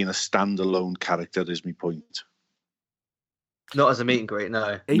never been a standalone character, is my point. Not as a meet and greet,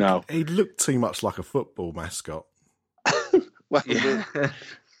 no. He looked too much like a football mascot. Well, Yeah.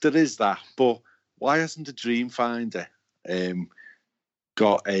 there is that, but why hasn't the Dreamfinder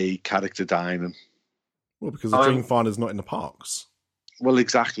got a character dining? Well, because the Dreamfinder's not in the parks. Well,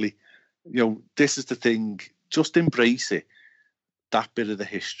 exactly. This is the thing. Just embrace it, that bit of the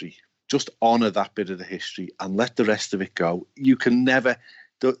history. Just honour that bit of the history and let the rest of it go. You can never...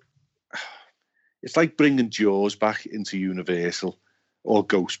 It's like bringing Jaws back into Universal or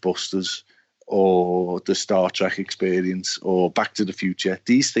Ghostbusters or the Star Trek experience or Back to the Future.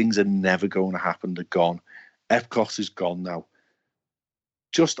 These things are never going to happen. They're gone. Epcot is gone now.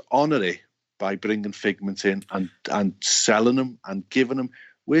 Just honour it by bringing Figment in and selling them and giving them...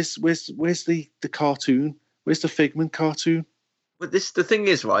 Where's the cartoon? Where's the Figment cartoon? But the thing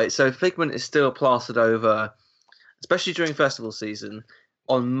is, right, so Figment is still plastered over, especially during festival season,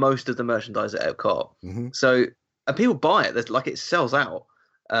 on most of the merchandise at Epcot. Mm-hmm. So, and people buy it. Like, it sells out.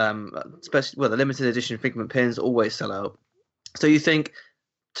 Especially, the limited edition Figment pins always sell out. So you think,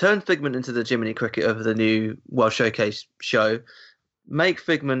 turn Figment into the Jiminy Cricket of the new World Showcase show, make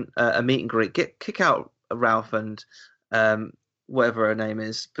Figment a meet and greet, kick out Ralph and whatever her name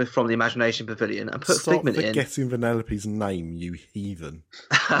is from the Imagination Pavilion and put Figment in. Stop forgetting Vanellope's name, you heathen.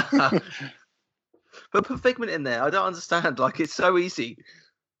 But put Figment in there. I don't understand. Like, it's so easy.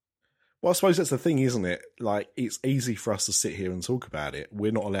 Well, I suppose that's the thing, isn't it? Like, it's easy for us to sit here and talk about it.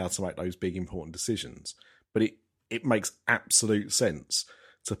 We're not allowed to make those big, important decisions. But it makes absolute sense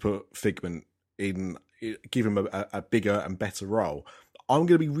to put Figment in, give him a bigger and better role. I'm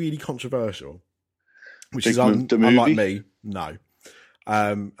going to be really controversial, which Figment, is unlike me. No.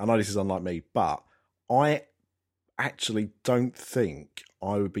 I know this is unlike me, but I actually don't think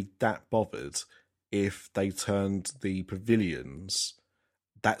I would be that bothered if they turned the pavilions,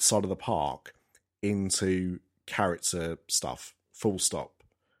 that side of the park, into character stuff, full stop.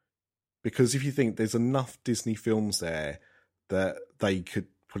 Because if you think there's enough Disney films there that they could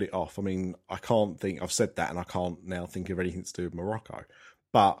pull it off. I mean, I've said that and I can't now think of anything to do with Morocco.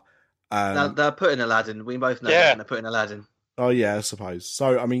 But they're putting Aladdin. We both know that they're putting Aladdin. Oh yeah, I suppose.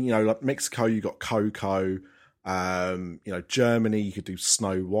 So I mean, like Mexico, you got Coco. Germany, you could do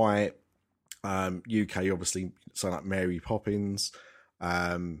Snow White. UK, obviously, something like Mary Poppins.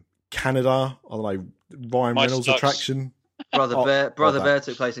 Canada, I don't know, Ryan Reynolds attraction. Brother Bear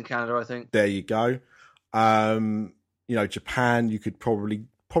took place in Canada, I think. There you go. Japan, you could probably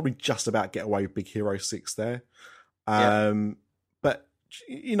just about get away with Big Hero 6 there. But,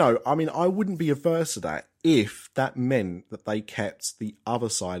 I mean, I wouldn't be averse to that if that meant that they kept the other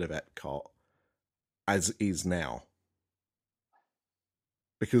side of Epcot as is now.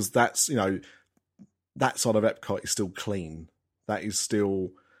 Because that's, that side of Epcot is still clean. That is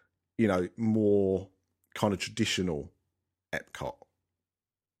still, more kind of traditional Epcot.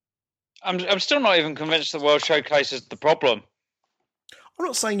 I'm still not even convinced the World Showcase is the problem. I'm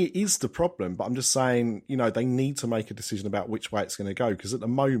not saying it is the problem, but I'm just saying, they need to make a decision about which way it's going to go. Because at the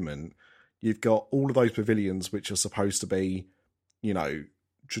moment, you've got all of those pavilions which are supposed to be, in a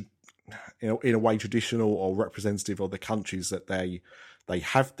way traditional or representative of the countries that they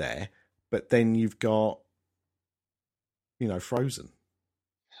have there. But then you've got, Frozen.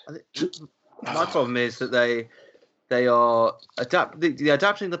 My problem is that they are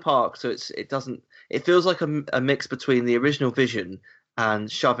adapting the park so it feels like a mix between the original vision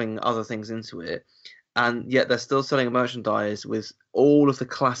and shoving other things into it, and yet they're still selling merchandise with all of the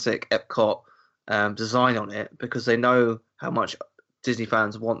classic Epcot design on it because they know how much Disney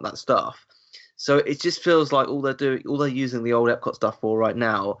fans want that stuff. So it just feels like all they're using the old Epcot stuff for right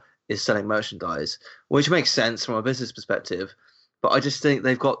now is selling merchandise, which makes sense from a business perspective. But I just think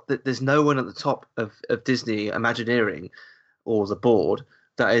there's no one at the top of Disney Imagineering or the board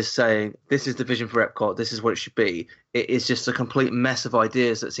that is saying, this is the vision for Epcot, this is what it should be. It is just a complete mess of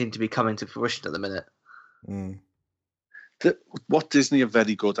ideas that seem to be coming to fruition at the minute. Mm. What Disney are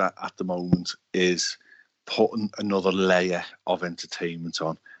very good at the moment is putting another layer of entertainment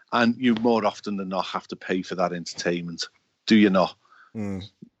on. And you more often than not have to pay for that entertainment. Do you not? Mm.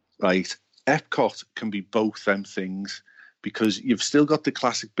 Right. Epcot can be both them things because you've still got the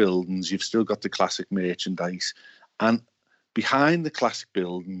classic buildings, you've still got the classic merchandise, and behind the classic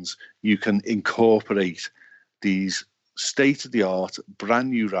buildings, you can incorporate these state-of-the-art, brand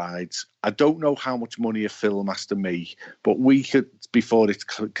new rides. I don't know how much money a film has to make, but we could, before it's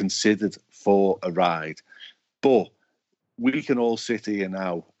considered for a ride. But we can all sit here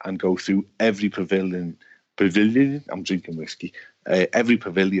now and go through every pavilion, I'm drinking whiskey, every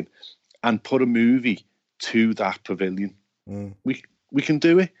pavilion, and put a movie to that pavilion. Mm. We can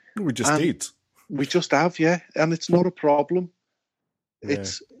do it. We just did. We just have, yeah, and it's not a problem. Yeah.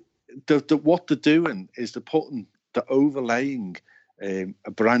 It's what they're doing is they're putting they're overlaying a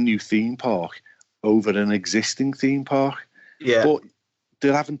brand new theme park over an existing theme park. Yeah. But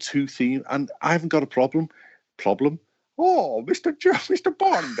they're having two themes, and I haven't got a problem. Oh, Mr.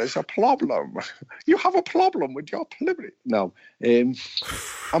 Bond, there's a problem. You have a problem with your plummet. No,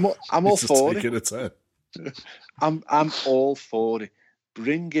 I'm all for it. I'm all for it.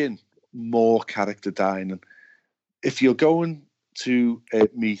 Bring in more character dining. If you're going to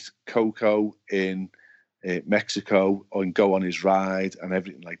meet Coco in Mexico and go on his ride and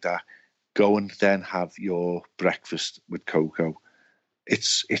everything like that, go and then have your breakfast with Coco.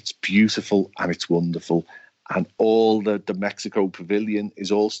 It's beautiful and it's wonderful. And all the Mexico pavilion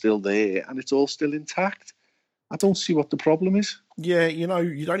is all still there and it's all still intact. I don't see what the problem is. Yeah, you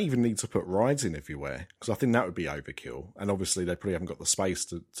don't even need to put rides in everywhere, because I think that would be overkill. And obviously they probably haven't got the space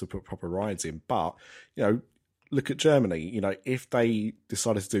to put proper rides in. But, look at Germany. If they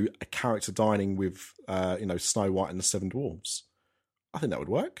decided to do a character dining with, Snow White and the Seven Dwarfs, I think that would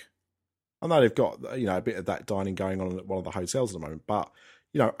work. I know they've got, a bit of that dining going on at one of the hotels at the moment, but,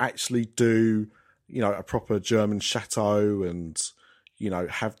 actually do, a proper German chateau and,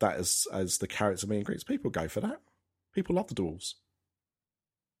 have that as the character meet and greets. People go for that. People love the dwarves.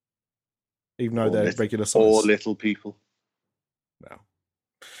 Even though they're regular size. Or little people. No.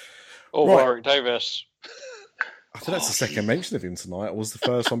 Or Warwick Davis. I think that's the second mention of him tonight. It was the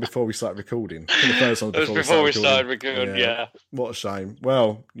first one before we started recording. The first one it was before we started recording, yeah. What a shame.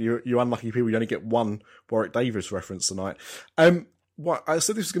 Well, you unlucky people, you only get one Warwick Davis reference tonight. I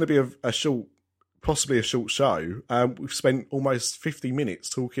said this was going to be a short, possibly a short show. We've spent almost 50 minutes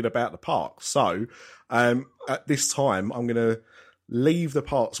talking about the park. So at this time, I'm going to leave the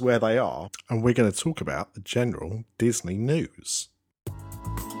parks where they are, and we're going to talk about the general Disney news.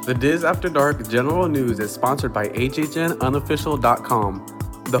 The Diz After Dark General News is sponsored by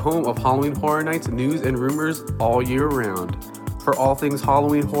HHNUnofficial.com, the home of Halloween Horror Nights news and rumors all year round. For all things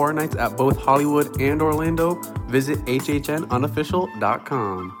Halloween Horror Nights at both Hollywood and Orlando, visit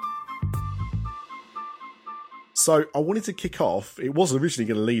HHNUnofficial.com. So I wanted to kick off. It was originally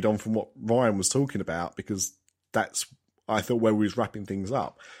going to lead on from what Ryan was talking about, because that's, I thought, where we was wrapping things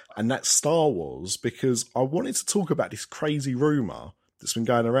up. And that's Star Wars, because I wanted to talk about this crazy rumour that's been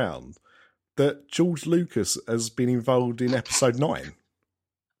going around that George Lucas has been involved in Episode 9.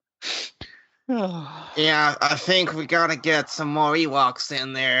 Yeah, I think we gotta get some more Ewoks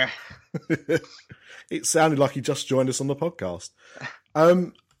in there. It sounded like he just joined us on the podcast.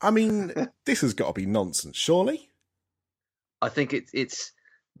 I mean, this has got to be nonsense, surely? I think it's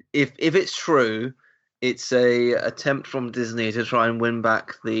if it's true, it's a attempt from Disney to try and win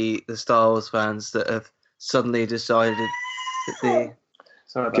back the Star Wars fans that have suddenly decided that the...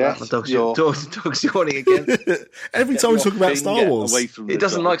 Sorry about that. My dog's yawning again. Every time we talk about Star Wars, he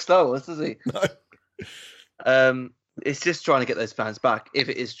doesn't like Star Wars, does he? No. It's just trying to get those fans back, if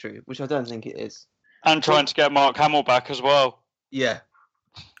it is true, which I don't think it is. And trying to get Mark Hamill back as well. Yeah.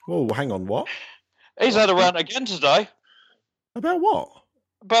 Oh, hang on, what? He's had a rant again today. About what?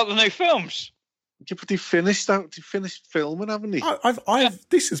 About the new films. Yeah, but they finished filming, haven't they?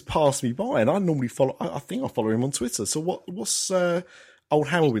 This has passed me by, and I normally follow. I think I follow him on Twitter. So what's old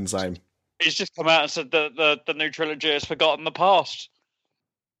Hamill been saying? He's just come out and said that the new trilogy has forgotten the past,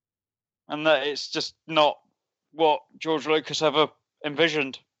 and that it's just not what George Lucas ever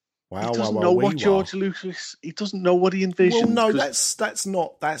envisioned. Wow, he doesn't know what George Lucas. He doesn't know what he envisioned. Well, no, that's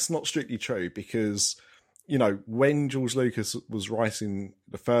not strictly true, because when George Lucas was writing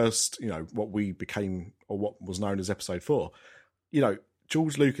the first, what we became, or what was known as Episode 4,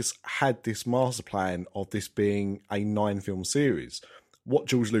 George Lucas had this master plan of this being a 9-film series. What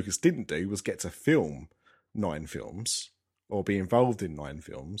George Lucas didn't do was get to film 9 films or be involved in 9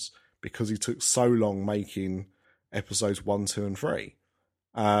 films, because he took so long making episodes 1, 2, and 3.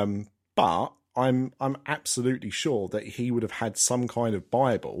 But I'm absolutely sure that he would have had some kind of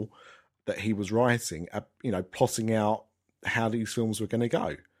Bible that he was writing, plotting out how these films were going to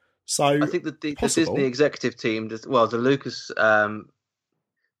go. So I think that the Disney executive team, the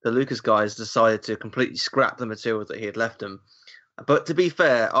Lucas guys decided to completely scrap the material that he had left them. But to be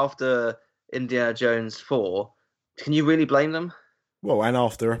fair, after Indiana Jones 4, can you really blame them? Well, and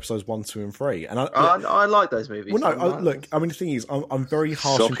after episodes 1, 2, and 3, and I like those movies. Well, no, look. I mean, the thing is, I'm very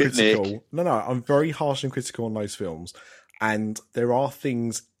harsh and critical. Nick. No, I'm very harsh and critical on those films, and there are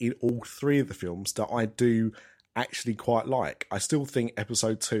things in all 3 of the films that I do actually quite like. I still think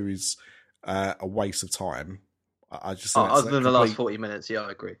episode 2 is a waste of time. I just think other than the last 40 minutes, yeah,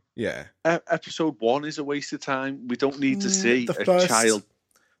 I agree. Yeah, episode 1 is a waste of time. We don't need to see a child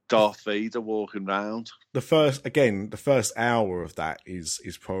Darth Vader walking around. The first hour of that is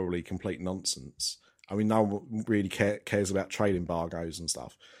probably complete nonsense. I mean, no one really cares about trade embargoes and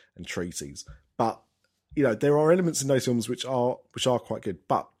stuff and treaties. But, you know, there are elements in those films which are quite good.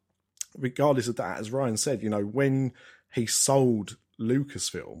 But regardless of that, as Ryan said, you know, when he sold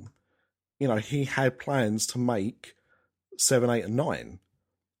Lucasfilm, you know, he had plans to make 7, 8, and 9.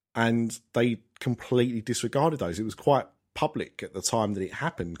 And they completely disregarded those. It was quite public at the time that it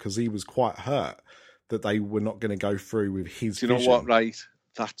happened because he was quite hurt that they were not going to go through with his Do you know vision. what, right?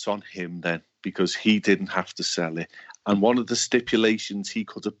 That's on him then, because he didn't have to sell it. And one of the stipulations he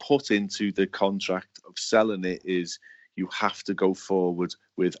could have put into the contract of selling it is you have to go forward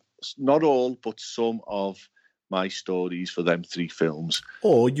with not all, but some of my stories for them 3 films.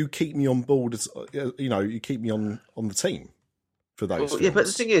 Or you keep me on board, as you know, you keep me on the team for those films. Yeah, but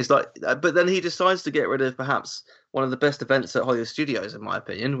the thing is, like, but then he decides to get rid of perhaps one of the best events at Hollywood Studios, in my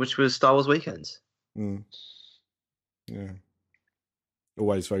opinion, which was Star Wars Weekends. Mm. Yeah.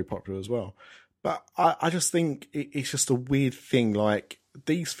 Always very popular as well. But I just think it's just a weird thing. Like,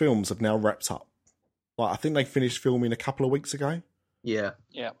 these films have now wrapped up. Like, I think they finished filming a couple of weeks ago. Yeah.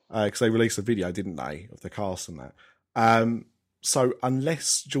 Yeah. Because they released a video, didn't they, of the cast and that. So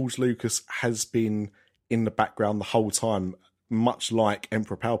unless George Lucas has been in the background the whole time, much like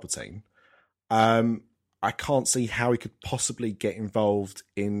Emperor Palpatine, I can't see how he could possibly get involved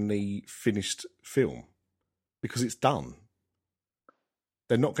in the finished film because it's done.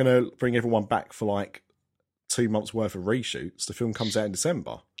 They're not going to bring everyone back for like 2 months worth of reshoots. The film comes out in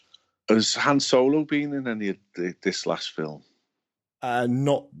December. Has Han Solo been in any of this last film?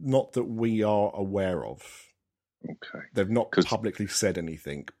 Not that we are aware of. Okay. They've not publicly said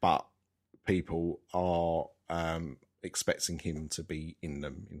anything, but people are expecting him to be in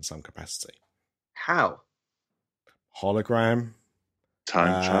them in some capacity. How? Hologram.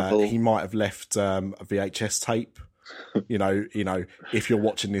 Time travel. He might have left a VHS tape. you know, if you're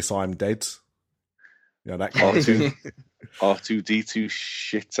watching this, I'm dead. You know, that kind of thing. R2-D2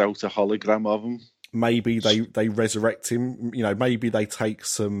 shits out a hologram of him. Maybe they resurrect him. You know, maybe they take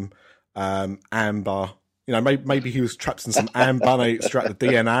some amber. You know, maybe he was trapped in some amber and they extract the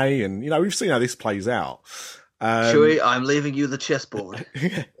DNA. And, you know, we've seen how this plays out. Chewie, I'm leaving you the chessboard.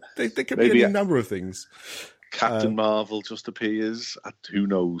 Yeah, there could be any number of things. Captain Marvel just appears. Who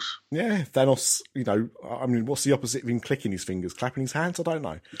knows? Yeah, Thanos, you know, I mean, what's the opposite of him clicking his fingers? Clapping his hands? I don't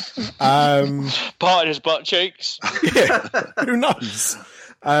know. Parting his butt cheeks. Yeah, who knows?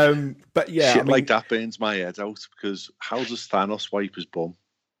 But yeah, shit like that burns my head out because how does Thanos wipe his bum?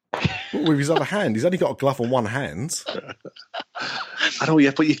 With his other hand. He's only got a glove on one hand. I know,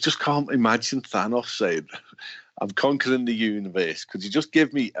 yeah, but you just can't imagine Thanos saying, I'm conquering the universe. Could you just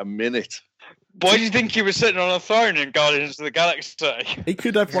give me a minute? Why do you think he was sitting on a throne in Guardians of the Galaxy? He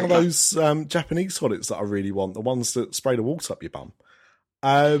could have one of those Japanese toilets that I really want, the ones that spray the water up your bum.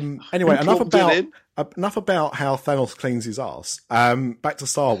 Anyway, enough about how Thanos cleans his ass. Back to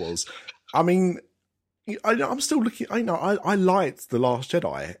Star Wars. I mean, I'm still looking. I liked The Last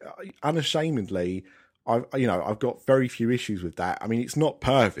Jedi. Unashamedly, I've got very few issues with that. I mean, it's not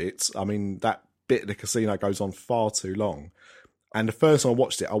perfect. I mean, that bit of the casino goes on far too long. And the first time I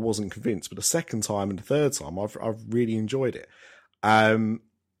watched it, I wasn't convinced, but the second time and the third time, I've really enjoyed it. And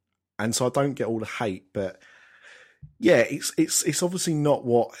so I don't get all the hate, but yeah, it's obviously not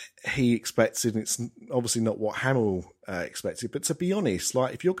what he expected. And it's obviously not what Hamill expected. But to be honest,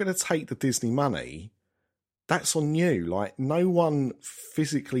 like, if you're going to take the Disney money, that's on you. Like, no one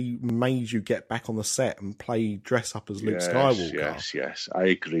physically made you get back on the set and play dress up as Luke Skywalker. Yes, I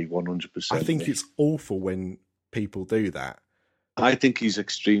agree 100%. I think it's awful when people do that. I think he's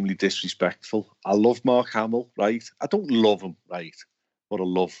extremely disrespectful. I love Mark Hamill, right? I don't love him, right? But I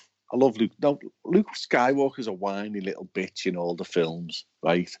love Luke. No, Luke Skywalker's a whiny little bitch in all the films,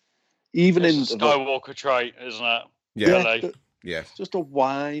 right? Even it's in a Skywalker trait, isn't it? Yeah, yeah. Just a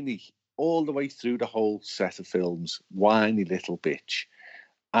whiny, all the way through the whole set of films, whiny little bitch.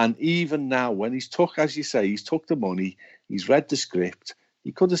 And even now, when he's took, as you say, he's took the money, he's read the script,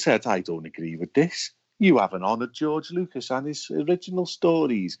 he could have said, I don't agree with this. You haven't honoured George Lucas and his original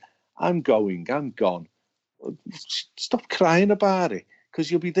stories. I'm gone. Stop crying about it,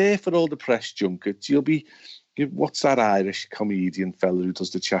 because you'll be there for all the press junkets. What's that Irish comedian fella who does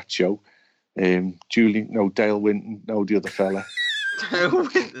the chat show? Dale Winton, the other fella.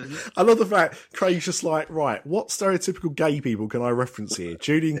 I love the fact Craig's just like, right, what stereotypical gay people can I reference here?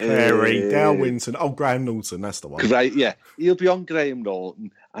 Julian Clary, Dale Winton, Graham Norton, that's the one. Right, yeah. He'll be on Graham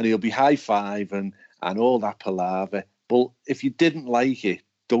Norton and he'll be high-fiving and all that palaver. But if you didn't like it,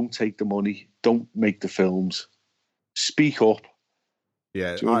 don't take the money. Don't make the films. Speak up.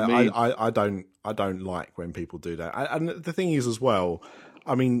 Yeah, I don't like when people do that. And the thing is as well,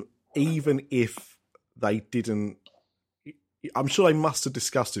 I mean, even if they didn't. I'm sure they must have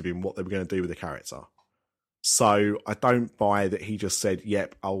discussed with him what they were going to do with the character. So I don't buy that he just said,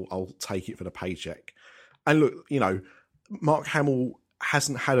 "Yep, I'll take it for the paycheck." And look, Mark Hamill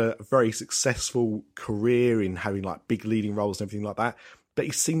hasn't had a very successful career in having like big leading roles and everything like that, but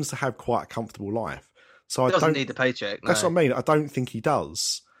he seems to have quite a comfortable life. So He doesn't need the paycheck. No. That's what I mean. I don't think he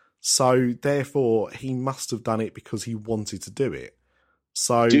does. So therefore, he must have done it because he wanted to do it.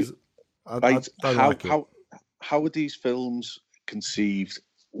 So I don't like it. How were these films conceived?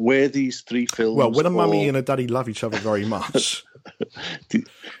 Were these three films? Well, when a mummy and a daddy love each other very much,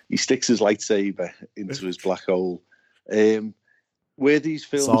 he sticks his lightsaber into his black hole. Were these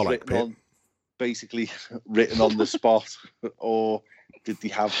films written on the spot, or did they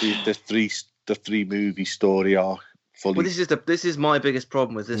have the three movie story arc fully? Well, this is my biggest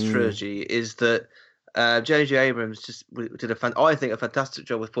problem with this trilogy is that J.J. Abrams just did a fantastic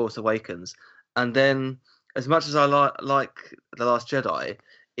job with Force Awakens, and then as much as I like The Last Jedi,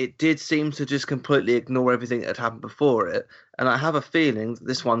 it did seem to just completely ignore everything that had happened before it, and I have a feeling that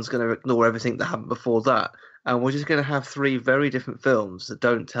this one's going to ignore everything that happened before that, and we're just going to have three very different films that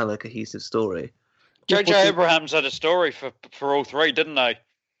don't tell a cohesive story. J.J. Abrams had a story for all three, didn't they?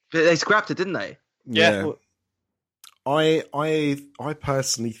 They scrapped it, didn't they? Yeah. I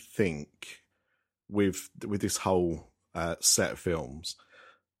personally think with this whole set of films,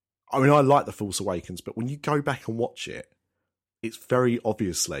 I mean, I like The Force Awakens, but when you go back and watch it, it's very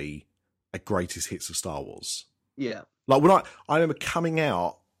obviously a greatest hits of Star Wars. Yeah. Like when I remember coming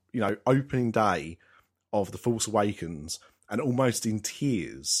out, opening day of The Force Awakens and almost in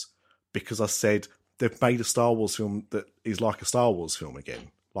tears because I said they've made a Star Wars film that is like a Star Wars film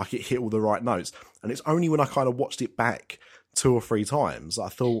again. Like it hit all the right notes. And it's only when I kind of watched it back 2 or 3 times, I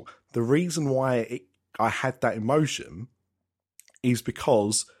thought the reason why I had that emotion is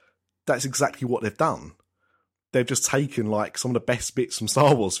because that's exactly what they've done. They've just taken like some of the best bits from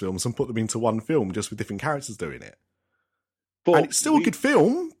Star Wars films and put them into one film just with different characters doing it. And it's still a good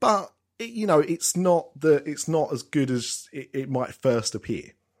film, but it's not as good as it might first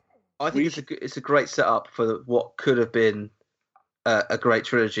appear. I think it's a great setup for what could have been a great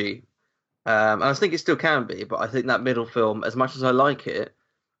trilogy. And I think it still can be, but I think that middle film, as much as I like it,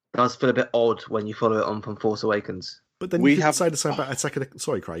 does feel a bit odd when you follow it on from Force Awakens. But then you could say the same about Attack of the...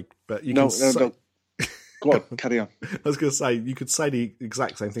 Sorry, Craig, but you can say... No. Go on, carry on. I was going to say, you could say the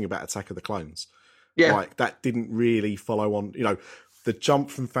exact same thing about Attack of the Clones. Yeah. Like, that didn't really follow on... the jump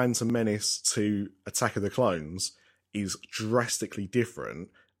from Phantom Menace to Attack of the Clones is drastically different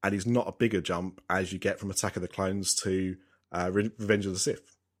and is not a bigger jump as you get from Attack of the Clones to Revenge of the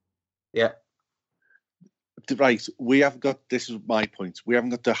Sith. Yeah. Right, this is my point, we haven't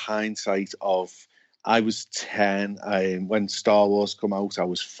got the hindsight of, I was 10, when Star Wars come out, I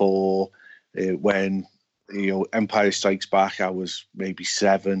was 4, when, Empire Strikes Back, I was maybe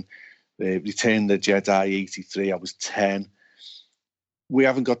 7, Return of the Jedi, 83, I was 10. We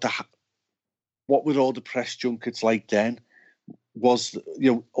haven't got what were all the press junkets like then? Was,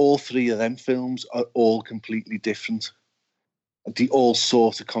 all 3 of them films are all completely different. They all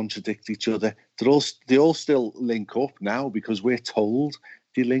sort of contradict each other. They all still link up now because we're told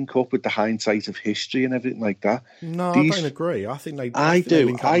they link up with the hindsight of history and everything like that. No, I don't agree. I think they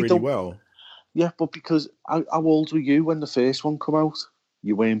link up really well. Yeah, but because how old were you when the first one come out?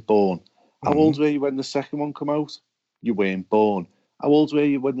 You weren't born. How old were you when the second one come out? You weren't born. How old were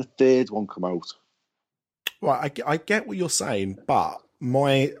you when the third one come out? Right, I get what you're saying, but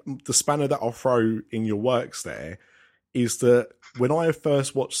the spanner that I'll throw in your works there is that when I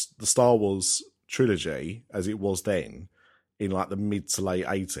first watched the Star Wars trilogy, as it was then, in like the mid to late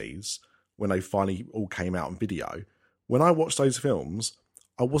 80s, when they finally all came out on video, when I watched those films,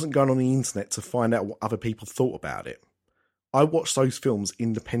 I wasn't going on the internet to find out what other people thought about it. I watched those films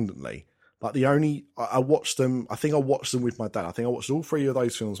independently. Like I watched them with my dad. I think I watched all 3 of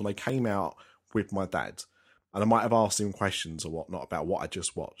those films when they came out with my dad. And I might have asked him questions or whatnot about what I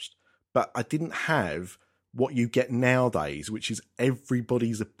just watched. But I didn't have what you get nowadays, which is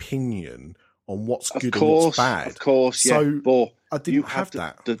everybody's opinion on what's good and what's bad. Of course, yeah. So but I didn't have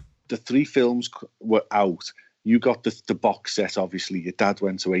that. The 3 films were out. You got the box set, obviously. Your dad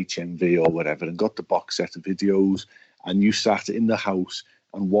went to HMV or whatever and got the box set of videos, and you sat in the house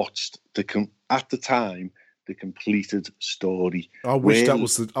and watched at the time the completed story. I wish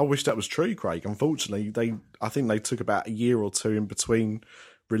that was true, Craig. Unfortunately, I think they took about a year or 2 in between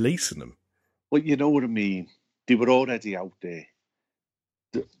releasing them. Well, you know what I mean. They were already out there.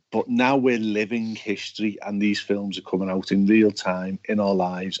 But now we're living history, and these films are coming out in real time in our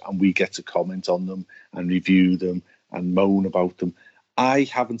lives, and we get to comment on them and review them and moan about them. I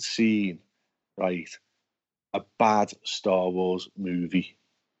haven't seen, a bad Star Wars movie.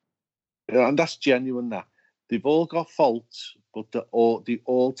 And that's genuine, that. They've all got faults, but they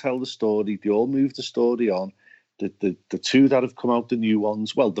all tell the story. They all move the story on. The two that have come out, the new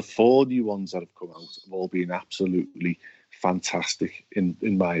ones, well, the 4 new ones that have come out have all been absolutely fantastic, in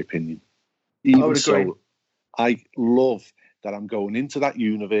my opinion. Even so, I love that I'm going into that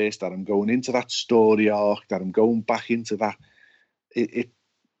universe, that I'm going into that story arc, that I'm going back into that.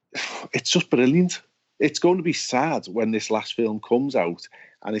 It's just brilliant. It's going to be sad when this last film comes out,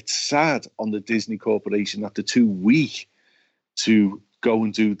 and it's sad on the Disney Corporation that they're too weak to go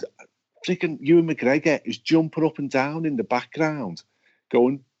and do. Freaking Ewan McGregor is jumping up and down in the background,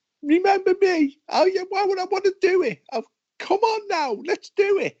 going, "Remember me? Oh yeah, why would I want to do it? Oh, come on now, let's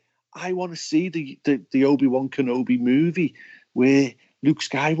do it." I want to see the Obi-Wan Kenobi movie where Luke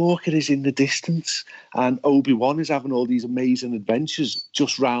Skywalker is in the distance and Obi-Wan is having all these amazing adventures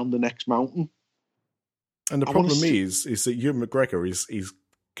just round the next mountain. And the problem is that Ewan McGregor is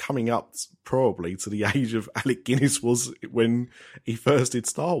coming up probably to the age of Alec Guinness was when he first did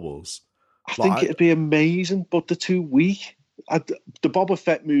Star Wars. I think it'd be amazing, but they're too weak. The Boba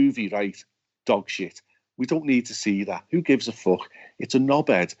Fett movie, right? Dog shit. We don't need to see that. Who gives a fuck? It's a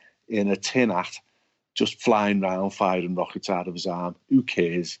knobhead in a tin hat just flying around firing rockets out of his arm. Who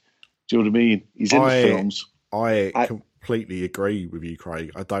cares? Do you know what I mean? He's in the films. I completely agree with you,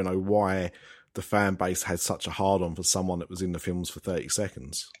 Craig. I don't know why the fan base had such a hard-on for someone that was in the films for 30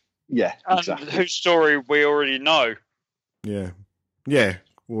 seconds. Yeah, exactly. Whose story we already know. Yeah. Yeah.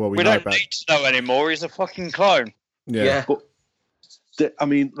 Well, we don't need to know anymore. He's a fucking clone. Yeah. But,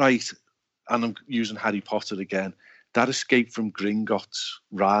 right, and I'm using Harry Potter again, that Escape from Gringotts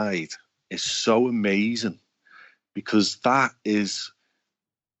ride is so amazing because that is...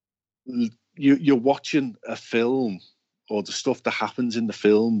 You're watching a film or the stuff that happens in the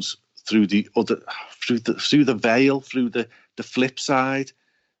films through the veil, through the flip side.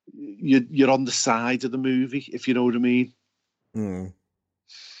 You're on the side of the movie, if you know what I mean. Mm.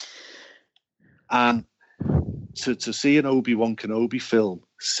 And to see an Obi-Wan Kenobi film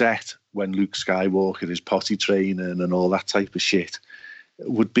set when Luke Skywalker is potty training and all that type of shit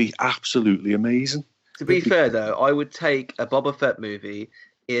would be absolutely amazing. To be fair, though, I would take a Boba Fett movie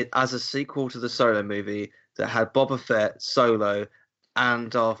as a sequel to the Solo movie that had Boba Fett, Solo,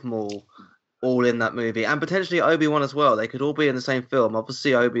 and Darth Maul all in that movie, and potentially Obi-Wan as well. They could all be in the same film.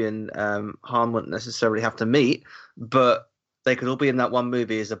 Obviously, Obi and Han wouldn't necessarily have to meet, but they could all be in that one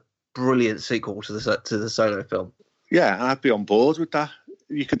movie as a brilliant sequel to the Solo film. Yeah, I'd be on board with that.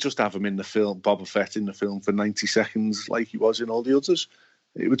 You could just have him in the film, Boba Fett in the film for 90 seconds like he was in all the others.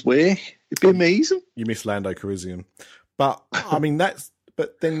 It would work. It'd be amazing. You miss Lando Calrissian. But, I mean,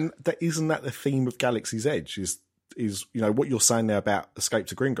 isn't that the theme of Galaxy's Edge is what you're saying there about Escape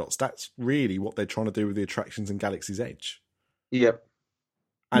to Gringotts? That's really what they're trying to do with the attractions in Galaxy's Edge. Yep.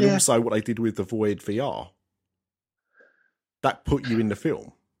 And also what they did with the Void VR. That put you in the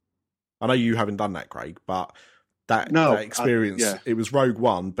film. I know you haven't done that, Craig, but that experience, it was Rogue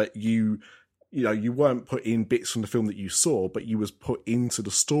One, but you weren't put in bits from the film that you saw, but you was put into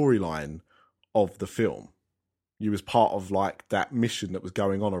the storyline of the film. You was part of like that mission that was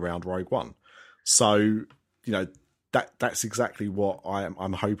going on around Rogue One. So, that's exactly what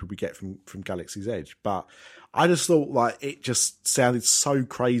I'm hoping we get from Galaxy's Edge. But I just thought like it just sounded so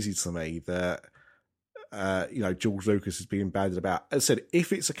crazy to me that George Lucas is being banded about. As I said,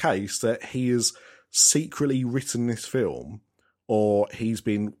 if it's a case that he has secretly written this film, or he's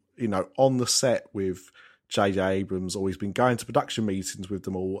been on the set with J.J. Abrams, or he's been going to production meetings with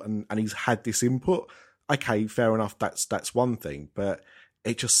them all, and he's had this input, okay, fair enough, that's one thing. But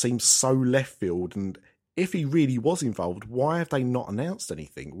it just seems so left field, and if he really was involved, why have they not announced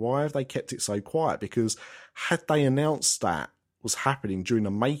anything? Why have they kept it so quiet? Because had they announced that was happening during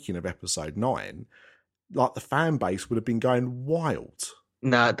the making of Episode 9, like the fan base would have been going wild.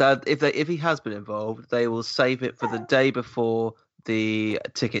 No, if he has been involved, they will save it for the day before the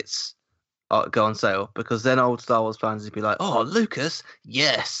tickets go on sale, because then old Star Wars fans would be like, "Oh, Lucas,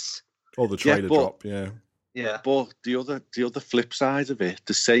 yes!" Or the trailer drop, yeah. But the other flip side of it,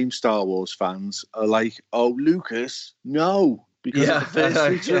 the same Star Wars fans are like, "Oh, Lucas, no," because of the first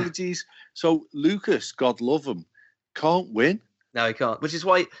three trilogies. So Lucas, God love him, can't win. No, he can't. Which is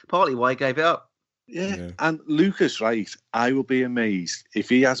partly why he gave it up. Yeah, and Lucas, right? I will be amazed if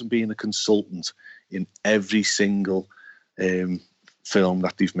he hasn't been a consultant in every single film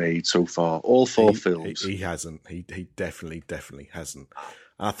that they've made so far. All 4 films. He hasn't. He definitely hasn't.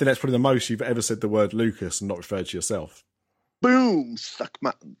 And I think that's probably the most you've ever said the word Lucas and not referred to yourself. Boom! Suck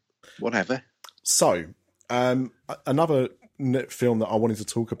my... Whatever. So, another film that I wanted to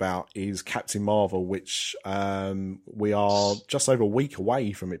talk about is Captain Marvel, which we are just over a week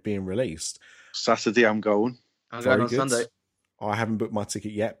away from it being released. Saturday, I'm going. I'm going on Sunday. I haven't booked my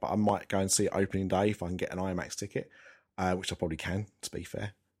ticket yet, but I might go and see it opening day if I can get an IMAX ticket, which I probably can, to be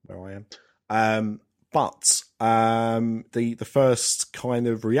fair, where I am. But the first kind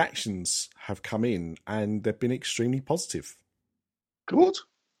of reactions have come in, and they've been extremely positive. Good.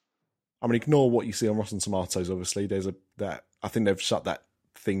 I mean, ignore what you see on Rotten Tomatoes. Obviously, I think they've shut that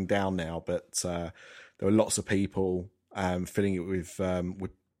thing down now, but there were lots of people filling it with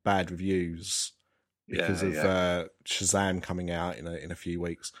bad reviews because of Shazam coming out in a few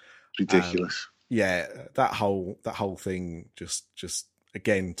weeks. Ridiculous. That whole thing just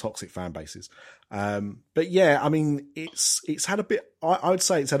again, toxic fan bases. But yeah, I mean, it's had a bit. I would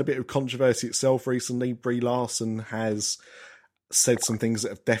say it's had a bit of controversy itself recently. Brie Larson has said some things that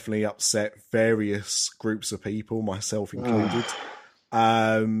have definitely upset various groups of people, myself included.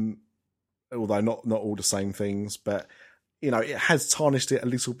 Although not all the same things, but it has tarnished it a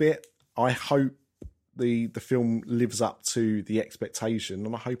little bit. I hope the film lives up to the expectation,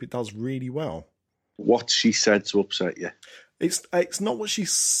 and I hope it does really well. What she said to upset you? It's not what she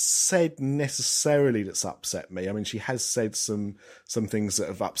said necessarily that's upset me. I mean, she has said some things that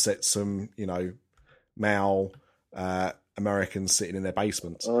have upset some, male Americans sitting in their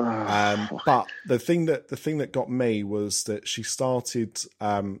basements. But the thing that got me was that she started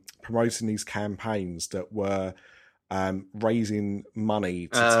promoting these campaigns that were raising money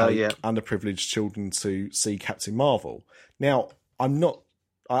to take underprivileged children to see Captain Marvel. Now,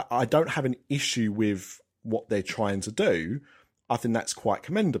 I don't have an issue with what they're trying to do. I think that's quite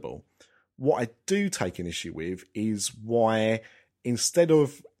commendable. What I do take an issue with is why, instead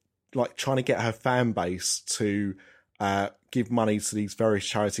of trying to get her fan base to give money to these various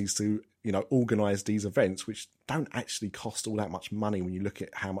charities to organise these events, which don't actually cost all that much money when you look at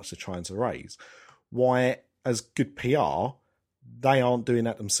how much they're trying to raise, why, as good PR, they aren't doing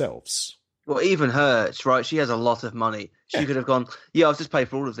that themselves. Well, even her, right? She has a lot of money. She could have gone, I'll just pay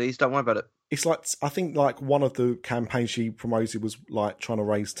for all of these. Don't worry about it. It's I think one of the campaigns she promoted was trying to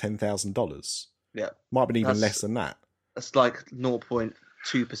raise $10,000. Yeah. Might have been even less than that. That's 0.2%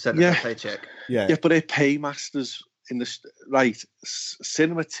 of her paycheck. Yeah, but they're paymasters in the right.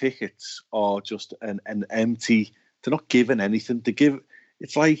 Cinema tickets are just an empty. They're not giving anything.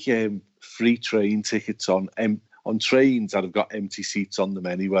 It's like free train tickets on trains that have got empty seats on them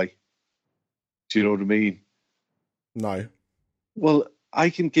anyway. Do you know what I mean? No. Well, I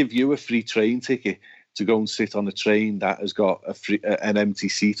can give you a free train ticket to go and sit on a train that has got an empty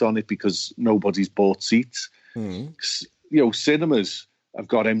seat on it because nobody's bought seats. Cinemas have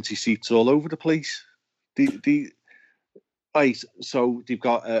got empty seats all over the place. Right, so they've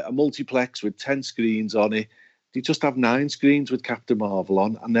got a multiplex with 10 screens on it. They just have 9 screens with Captain Marvel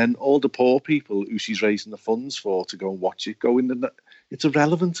on, and then all the poor people who she's raising the funds for to go and watch it go in. It's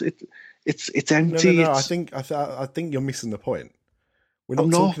irrelevant. It's empty. No. I think you're missing the point. We're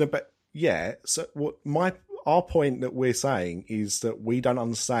not talking about So our point that we're saying is that we don't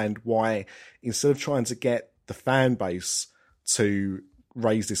understand why, instead of trying to get the fan base to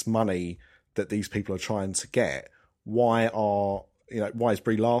raise this money that these people are trying to get, why is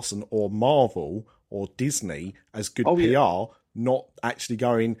Brie Larson or Marvel or Disney as good PR not actually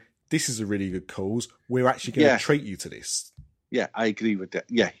going, this is a really good cause, we're actually going to treat you to this? Yeah, I agree with that.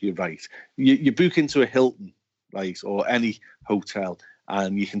 Yeah, you're right. You book into a Hilton, right, or any hotel,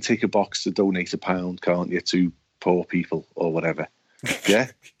 and you can tick a box to donate £1, can't you, to poor people or whatever? Yeah?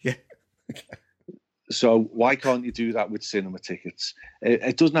 Yeah. So why can't you do that with cinema tickets?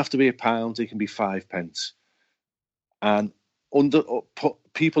 It doesn't have to be £1, it can be 5 pence. And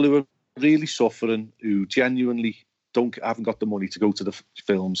people who are really suffering, who genuinely haven't got the money to go to the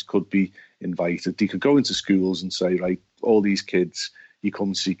films, could be invited. They could go into schools and say, right, all these kids, you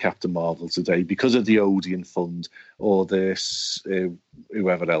come see Captain Marvel today because of the Odeon Fund or this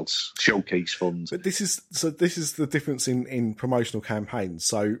whoever else Showcase Fund. But this is the difference in promotional campaigns.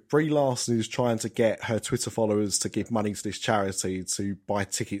 So Brie Larson is trying to get her Twitter followers to give money to this charity to buy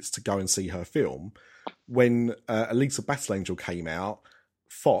tickets to go and see her film. When Alita Battle Angel came out,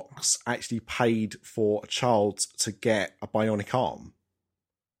 Fox actually paid for a child to get a bionic arm.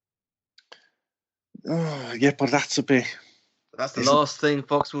 Oh, yeah, but that's a bit... That's the last thing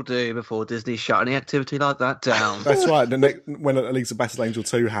Fox will do before Disney shut any activity like that down. That's right. When Alita Battle Angel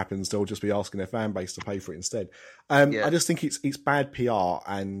 2 happens, they'll just be asking their fan base to pay for it instead. I just think it's bad PR,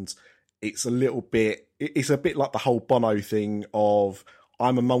 and it's a bit like the whole Bono thing of,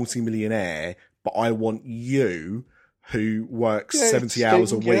 I'm a multi-millionaire, but I want you, who works 70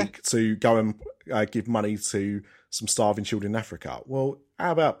 hours a week, to go and give money to some starving children in Africa. Well,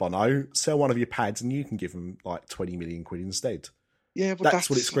 how about, Bono, sell one of your pads and you can give them like 20 million quid instead. Yeah, but that's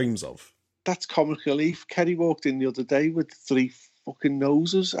what it screams of. That's comic relief. Kerry walked in the other day with 3 fucking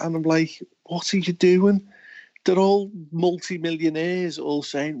noses, and I'm like, what are you doing? They're all multi-millionaires all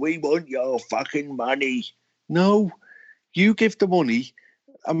saying, we want your fucking money. No, you give the money.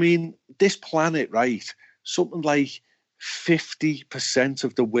 I mean, this planet, right, something like 50%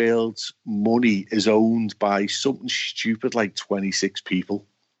 of the world's money is owned by something stupid like 26 people.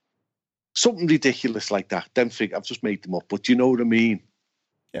 Something ridiculous like that. I've just made them up, but do you know what I mean?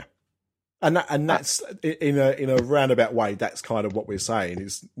 Yeah. And that's in a roundabout way, that's kind of what we're saying.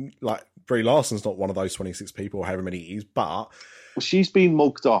 It's like Brie Larson's not one of those 26 people or however many it is, but she's been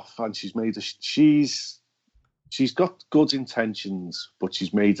mugged off and she's got good intentions, but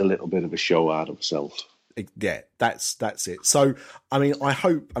she's made a little bit of a show out of herself. Yeah, that's it. So, I mean, I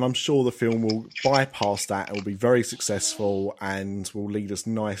hope and I'm sure the film will bypass that and will be very successful and will lead us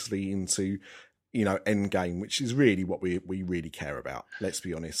nicely into, Endgame, which is really what we really care about. Let's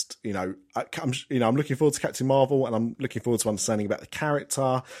be honest. I'm looking forward to Captain Marvel, and I'm looking forward to understanding about the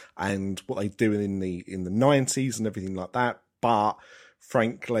character and what they do in the 90s and everything like that. But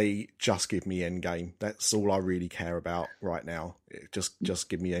frankly, just give me Endgame. That's all I really care about right now. Just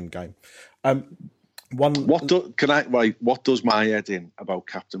give me Endgame. What does my head in about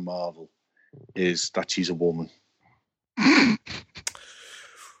Captain Marvel is that she's a woman.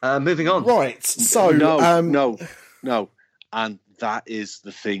 Moving on. Right. So no, and that is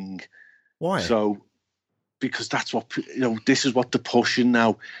the thing. Why? So because that's what this is what they're pushing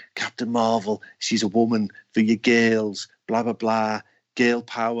now. Captain Marvel, she's a woman for your girls. Blah blah blah. Girl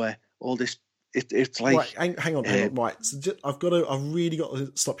power. All this. It's like right. Hang on. Right. So I've really got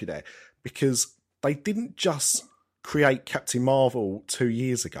to stop you there because they didn't just create Captain Marvel 2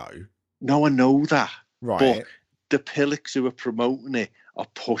 years ago. No, I know that. Right. But the Pillocks who are promoting it are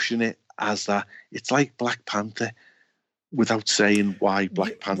pushing it as that. It's like Black Panther without saying why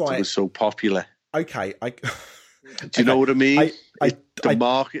Black Panther was so popular. Okay. Do you know what I mean? The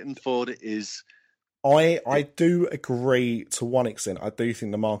marketing for it is... I do agree to one extent. I do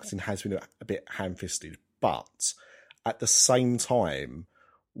think the marketing has been a bit ham-fisted. But at the same time,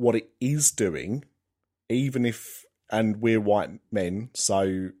 what it is doing... Even if, and we're white men,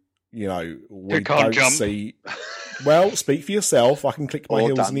 so, we don't jump. see... Well, speak for yourself. I can click my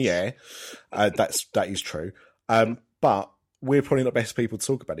heels dance. in the air. That is true. But we're probably not the best people to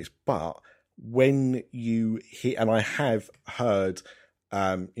talk about this. But when you hear, and I have heard,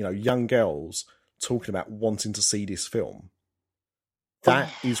 young girls talking about wanting to see this film,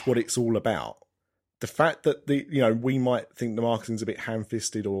 that is what it's all about. The fact that we might think the marketing's a bit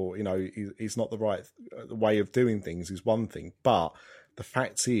ham-fisted or, is not the right way of doing things is one thing. But the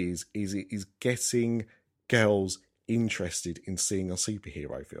fact is it is getting girls interested in seeing a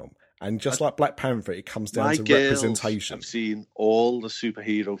superhero film. And just like Black Panther, it comes down to representation. I've seen all the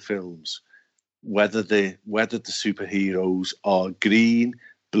superhero films, whether the superheroes are green,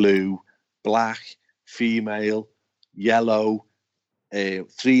 blue, black, female, yellow,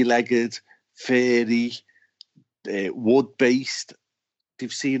 3-legged, fairy, wood-based.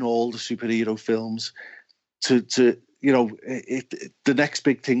 They've seen all the superhero films. The next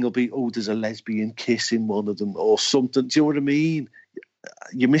big thing will be, there's a lesbian kissing one of them or something. Do you know what I mean?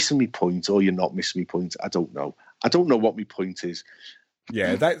 You're missing me point, or you're not missing me point. I don't know. I don't know what my point is.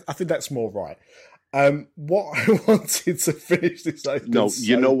 Yeah, I think that's more right. What I wanted to finish this.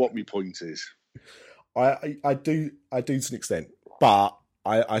 You know what my point is. I do to an extent, but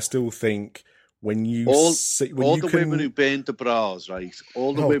I still think when you women who burned the bras, right?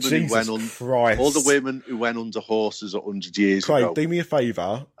 All the women who went under horses 100 years Craig, ago. Do me a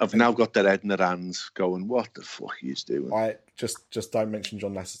favour. Have now got their head in their hands, going, "What the fuck are you doing?" I just don't mention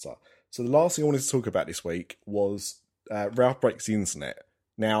John Lasseter. So the last thing I wanted to talk about this week was Ralph Breaks the Internet.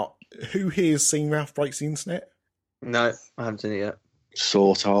 Now, who here has seen Ralph Breaks the Internet? No, I haven't seen it yet.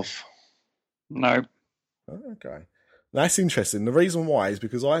 Sort of. No. Okay. That's interesting. The reason why is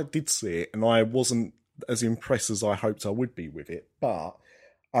because I did see it and I wasn't as impressed as I hoped I would be with it. But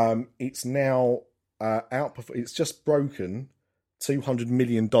it's now it's just broken $200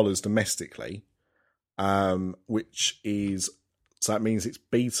 million domestically, which is, so that means it's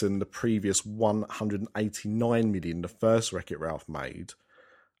beaten the previous 189 million the first Wreck-It Ralph made.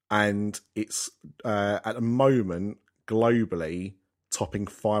 And it's at the moment globally topping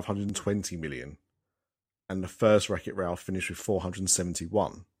 520 million. And the first Wreck-It Ralph finished with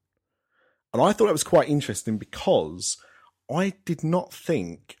 471. And I thought that was quite interesting because I did not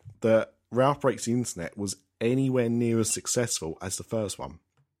think that Ralph Breaks the Internet was anywhere near as successful as the first one.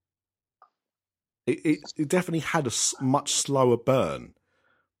 It definitely had a much slower burn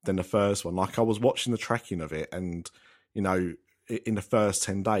than the first one. Like, I was watching the tracking of it, and you know, in the first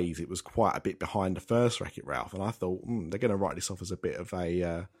 10 days, it was quite a bit behind the first Wreck-It Ralph, and I thought they're going to write this off as a bit of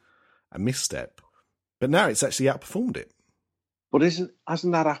a misstep. But now it's actually outperformed it. But hasn't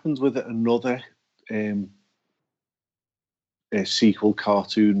that happened with another sequel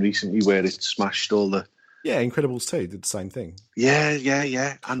cartoon recently where it smashed all the... Yeah, Incredibles 2 did the same thing. Yeah.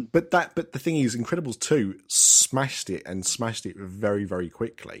 But the thing is, Incredibles 2 smashed it very, very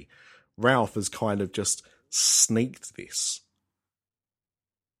quickly. Ralph has kind of just sneaked this.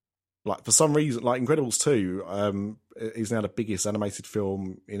 Like, for some reason, like Incredibles 2 is now the biggest animated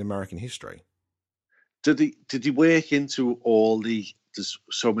film in American history. Did he work into all there's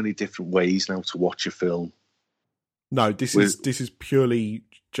so many different ways now to watch a film? No, this is purely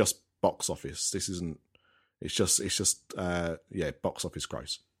just box office. This isn't. It's just box office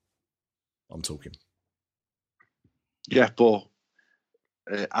gross. I'm talking. Yeah, but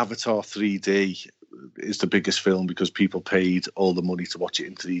Avatar 3D is the biggest film because people paid all the money to watch it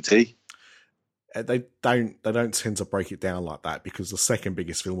in 3D. They don't tend to break it down like that, because the second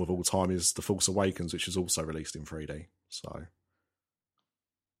biggest film of all time is The Force Awakens, which is also released in 3D. So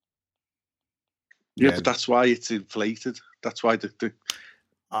yeah, but that's why it's inflated. That's why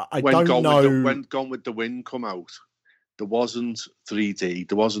when Gone with the Wind come out, there wasn't 3D,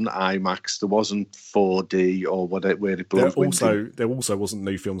 there wasn't IMAX, there wasn't 4D or whatever. Where it there also wasn't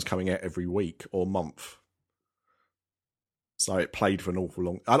new films coming out every week or month. So it played for an awful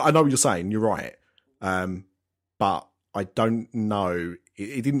long. I know what you're saying. You're right, but I don't know.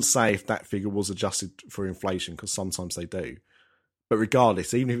 It didn't say if that figure was adjusted for inflation, because sometimes they do. But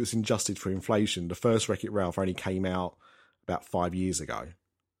regardless, even if it's adjusted for inflation, the first Wreck-It Ralph only came out about 5 years ago,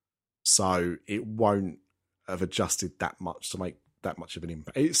 so it won't have adjusted that much to make that much of an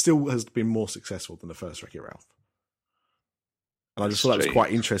impact. It still has been more successful than the first Wreck-It Ralph. And I just thought that was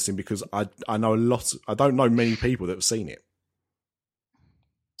quite interesting, because I know I don't know many people that have seen it.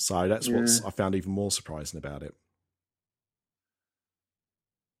 So that's what I found even more surprising about it.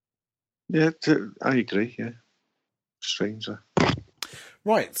 Yeah, I agree. Yeah, strange.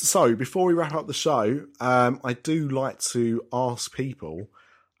 Right. So before we wrap up the show, I do like to ask people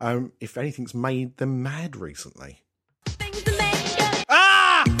if anything's made them mad recently. Things that make you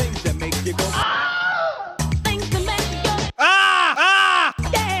ah! Things that make you go ah! Things that make you go ah! Ah!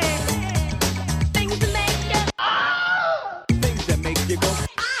 Yeah! Things that make you ah! Things that make you go.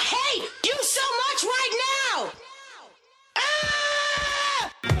 I hate you so much right now.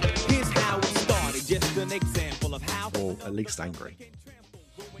 Ah! Here's how it started. Just an example of how. Or at least angry.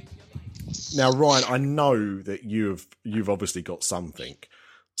 Now, Ryan, I know that you've obviously got something.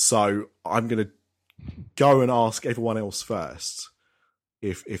 So I'm going to go and ask everyone else first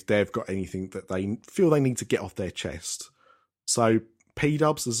if they've got anything that they feel they need to get off their chest. So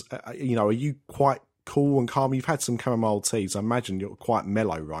P-Dubs, are you quite cool and calm? You've had some chamomile teas. I imagine you're quite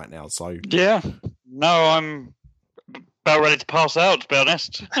mellow right now. So yeah, no, I'm about ready to pass out, to be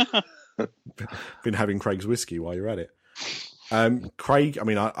honest. Been having Craig's whiskey while you're at it. Craig, I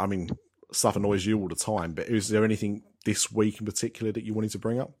mean, stuff annoys you all the time, but is there anything this week in particular that you wanted to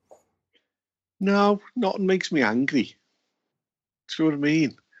bring up? No, nothing makes me angry. Do you know what I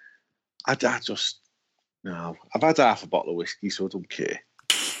mean? I just, no. I've had half a bottle of whiskey, so I don't care.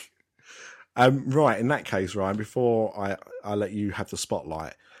 Right, in that case, Ryan, before I let you have the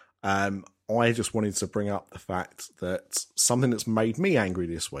spotlight, I just wanted to bring up the fact that something that's made me angry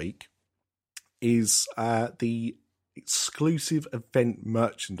this week is the exclusive event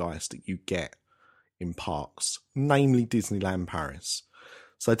merchandise that you get in parks, namely Disneyland Paris.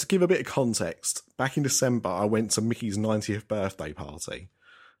 So to give a bit of context, back in December, I went to Mickey's 90th birthday party.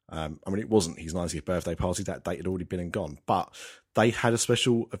 It wasn't his 90th birthday party. That date had already been and gone. But they had a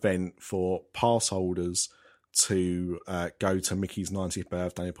special event for pass holders to go to Mickey's 90th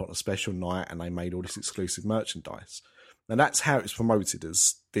birthday and put on a special night, and they made all this exclusive merchandise. Now, that's how it was promoted,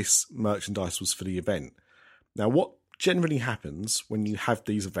 as this merchandise was for the event. Now, what generally happens when you have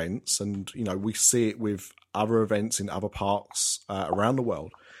these events, and we see it with other events in other parks around the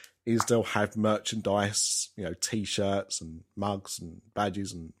world, is they'll have merchandise, t-shirts and mugs and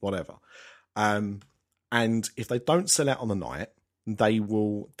badges and whatever. And if they don't sell out on the night, they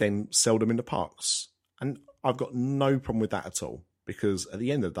will then sell them in the parks. And I've got no problem with that at all, because at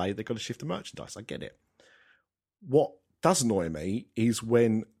the end of the day, they've got to shift the merchandise. I get it. What does annoy me is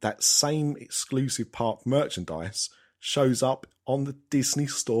when that same exclusive park merchandise shows up on the Disney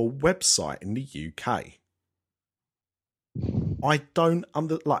Store website in the UK. I don't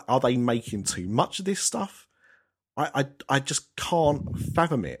are they making too much of this stuff? I just can't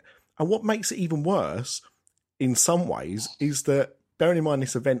fathom it. And what makes it even worse, in some ways, is that, bearing in mind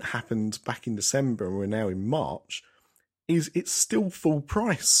this event happened back in December and we're now in March, is it's still full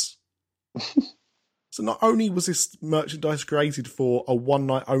price. So not only was this merchandise created for a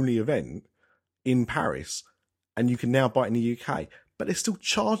one-night only event in Paris, and you can now buy it in the UK, but they're still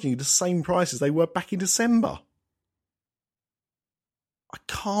charging you the same price as they were back in December. I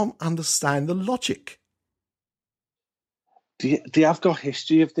can't understand the logic. They have got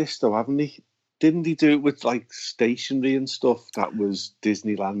history of this, though, haven't they? Didn't they do it with like stationery and stuff that was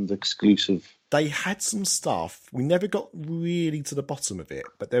Disneyland exclusive? They had some stuff. We never got really to the bottom of it,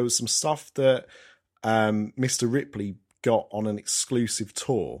 but there was some stuff that Mr. Ripley got on an exclusive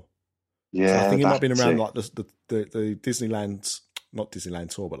tour. Yeah, So I think it might have been that's around it. like the Disneyland, not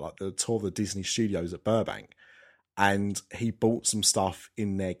Disneyland tour, but like the tour of the Disney Studios at Burbank. And he bought some stuff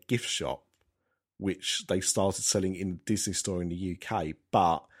in their gift shop, which they started selling in the Disney store in the UK.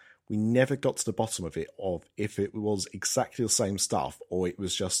 But we never got to the bottom of it, of if it was exactly the same stuff or it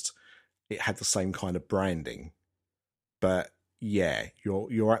was just, it had the same kind of branding. But yeah,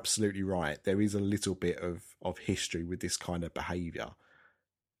 you're absolutely right. There is a little bit of history with this kind of behaviour.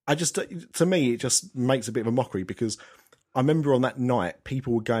 To me, it just makes a bit of a mockery, because I remember on that night,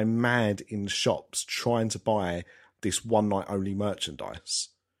 people were going mad in the shops trying to buy this one night only merchandise,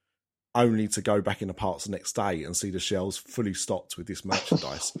 only to go back in the parks the next day and see the shelves fully stocked with this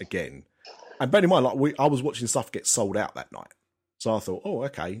merchandise again. And bear in mind, like I was watching stuff get sold out that night. So I thought, oh,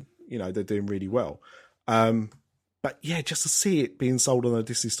 okay, they're doing really well. But yeah, just to see it being sold on a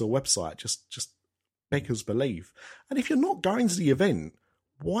Disney Store website just beggars belief. And if you're not going to the event,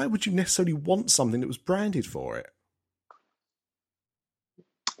 why would you necessarily want something that was branded for it?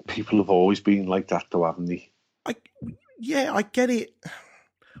 People have always been like that, though, haven't they? I get it.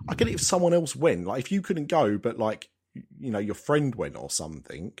 I get it if someone else went. Like, if you couldn't go, but like, your friend went or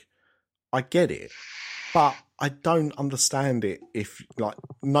something, I get it. But I don't understand it if like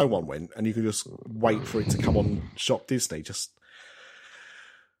no one went and you can just wait for it to come on Shop Disney. Just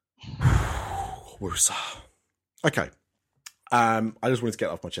okay. I just wanted to get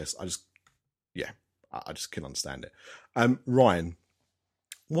it off my chest. I just couldn't understand it. Ryan,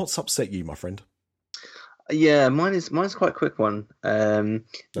 what's upset you, my friend? Yeah, mine's quite a quick one. That's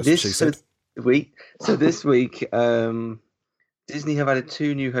what she said. This week, Disney have added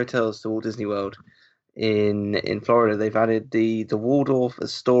 2 new hotels to Walt Disney World in Florida. They've added the Waldorf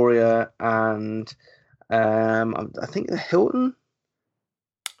Astoria and I think the Hilton.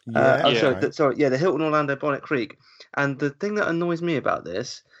 The Hilton Orlando Bonnet Creek. And the thing that annoys me about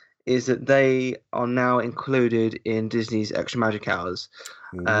this is that they are now included in Disney's Extra Magic Hours.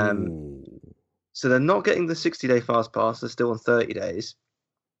 So they're not getting the 60-day fast pass; they're still on 30 days.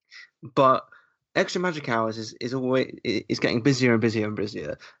 But Extra Magic Hours is getting busier and busier and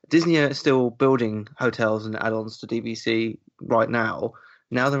busier. Disney are still building hotels and add-ons to DVC right now.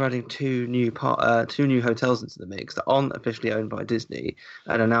 Now they're adding 2 new hotels into the mix that aren't officially owned by Disney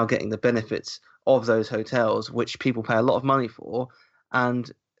and are now getting the benefits of those hotels, which people pay a lot of money for. And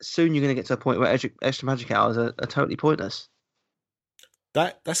soon you're going to get to a point where Extra Magic Hours are totally pointless.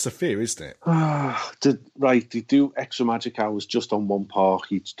 That's the fear, isn't it? They do Extra Magic Hours just on one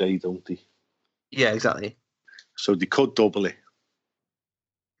park each day, don't they? Yeah, exactly. So they could double it.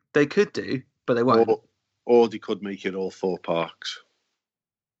 They could do, but they won't. Or they could make it all 4 parks.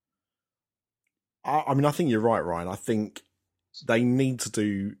 I mean, I think you're right, Ryan. I think they need to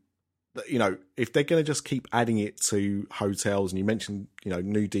do, if they're going to just keep adding it to hotels, and you mentioned,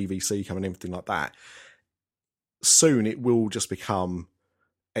 new DVC coming, everything like that, soon it will just become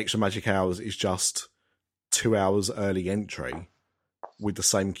Extra Magic Hours is just 2 hours early entry with the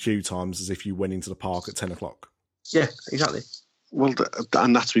same queue times as if you went into the park at 10 o'clock. Yeah, exactly. Well,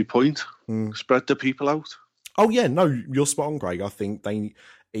 and that's my point. Spread the people out. Oh, yeah, no, you're spot on, Greg. I think they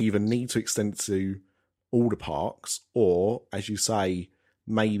either need to extend it to all the parks, or, as you say,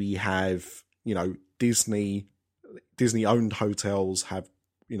 maybe have, Disney-owned hotels have,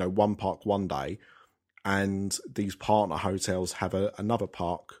 one park one day, and these partner hotels have another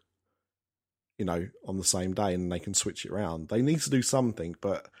park, on the same day, and they can switch it around. They need to do something,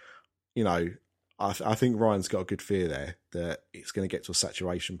 but, I think Ryan's got a good fear there that it's going to get to a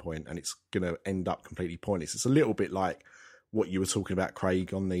saturation point and it's going to end up completely pointless. It's a little bit like what you were talking about,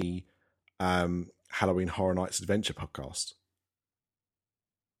 Craig, on the Halloween Horror Nights Adventure podcast,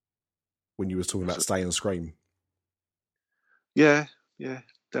 when you were talking about Stay and Scream. Yeah,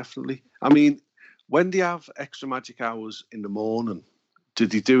 definitely. I mean, when they have Extra Magic Hours in the morning, do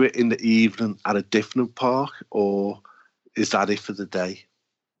they do it in the evening at a different park, or is that it for the day?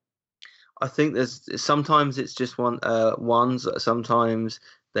 I think sometimes it's just ones. Sometimes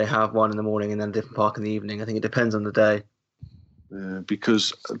they have one in the morning and then a different park in the evening. I think it depends on the day.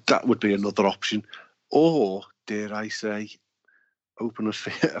 Because that would be another option. Or, dare I say, open a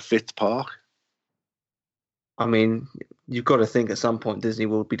fifth park. I mean, you've got to think at some point Disney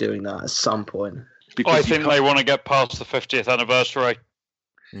will be doing that at some point. Because I you think can't- they want to get past the 50th anniversary,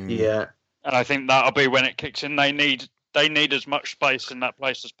 Yeah. and I think that'll be when it kicks in. They need as much space in that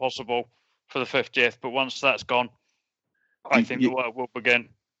place as possible for the 50th. But once that's gone, I think the work will begin.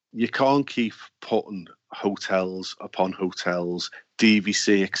 You can't keep putting hotels upon hotels,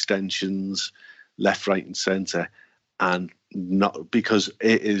 DVC extensions, left, right, and centre, and not because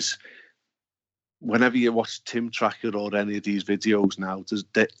it is. Whenever you watch Tim Tracker or any of these videos now,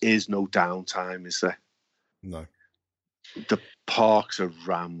 there is no downtime, is there? No. The parks are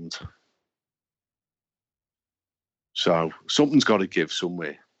rammed. So something's got to give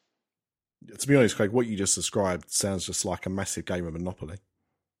somewhere. To be honest, Craig, what you just described sounds just like a massive game of Monopoly.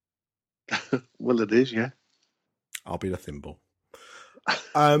 Well, it is, yeah. I'll be the thimble.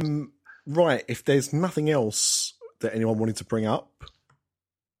 Right, if there's nothing else that anyone wanted to bring up.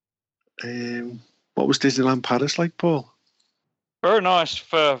 What was Disneyland Paris like, Paul? Very nice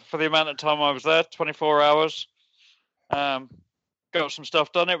for the amount of time I was there, 24 hours. Got some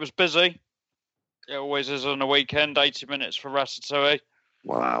stuff done. It was busy. It always is on a weekend, 80 minutes for Ratatouille.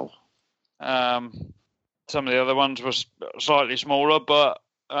 Wow. Some of the other ones were slightly smaller, but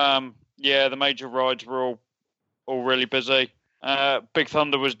yeah, the major rides were all really busy. Big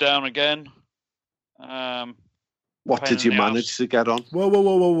Thunder was down again. What Pain did you in the manage arse. to get on?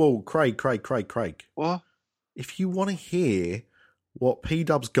 Whoa. Craig. What? If you want to hear what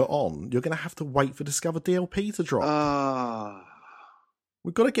P-Dub's got on, you're going to have to wait for Discover DLP to drop.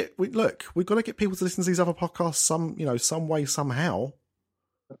 We've got to get people to listen to these other podcasts some way, somehow.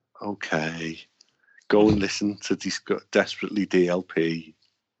 Okay. Go and listen to Desperately DLP.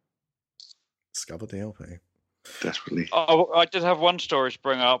 Discover DLP. Desperately. Oh, I did have one story to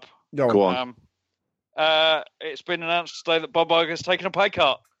bring up. Go on. It's been announced today that Bob Iger's taken a pay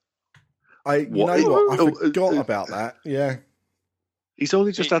cut. I forgot about that. Yeah. He's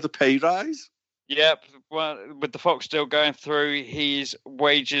only just had a pay rise? Yep. Well, with the Fox deal going through, his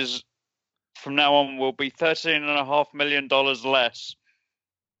wages from now on will be $13.5 million less.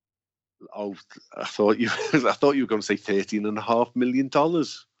 Oh, I thought you were going to say $13.5 million.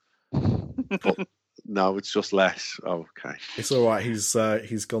 But no, it's just less. Oh, okay. It's all right. He's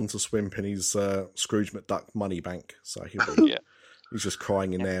gone to swim in his Scrooge McDuck money bank, so he'll be. Yeah. He's just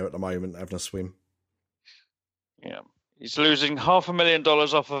crying in there at the moment, having a swim. Yeah. He's losing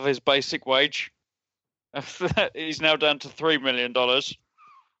 $500,000 off of his basic wage. He's now down to $3 million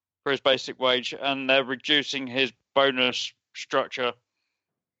for his basic wage, and they're reducing his bonus structure.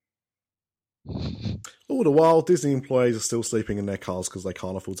 All the while, Disney employees are still sleeping in their cars because they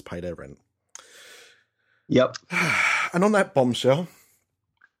can't afford to pay their rent. Yep. And on that bombshell,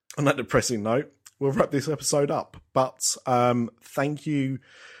 on that depressing note, we'll wrap this episode up. But thank you,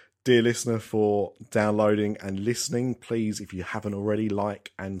 dear listener, for downloading and listening. Please, if you haven't already,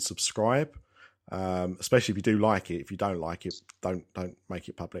 like and subscribe. Especially if you do like it. If you don't like it, don't make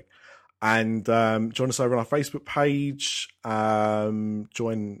it public. And join us over on our Facebook page.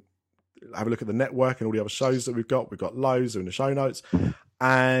 Have a look at the network and all the other shows that we've got. We've got loads in the show notes.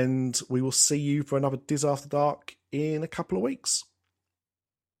 And we will see you for another Diz After Dark in a couple of weeks.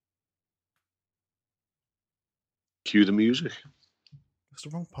 Cue the music. It's the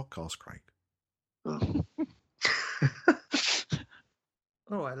wrong podcast, Craig. Oh.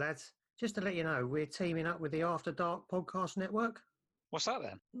 All right, lads. Just to let you know, we're teaming up with the After Dark Podcast Network. What's that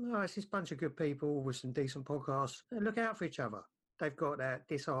then? No, it's this bunch of good people with some decent podcasts. And look out for each other. They've got that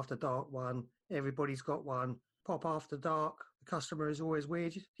This After Dark one. Everybody's got one. Pop After Dark. The customer is always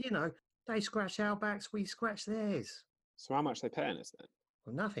weird. You know, they scratch our backs, we scratch theirs. So how much are they paying us then?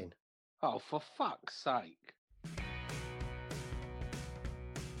 Well, nothing. Oh, for fuck's sake.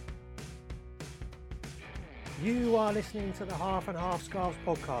 You are listening to the Half and Half Scarves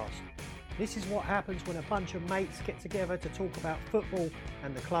podcast. This is what happens when a bunch of mates get together to talk about football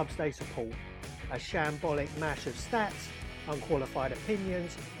and the clubs they support. A shambolic mash of stats, unqualified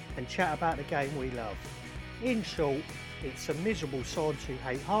opinions, and chat about the game we love. In short, it's some miserable sods who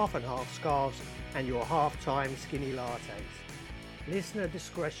hate Half and Half Scarves and your half-time skinny lattes. Listener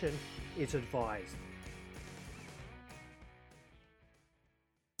discretion is advised.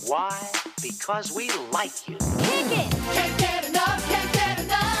 Why? Because we like you. Kick it! Can't get enough, can't get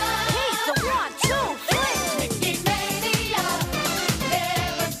enough! He's the 1, 2, 3! Mickey Mania!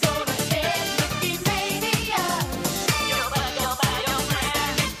 Never gonna shed Mickey Mania!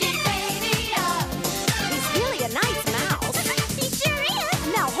 Mickey Mania! He's really a nice mouse. He sure is!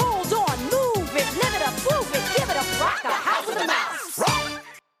 Now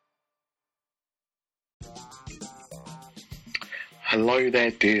Hello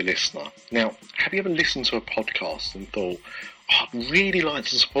there, dear listener. Now, have you ever listened to a podcast and thought, I'd really like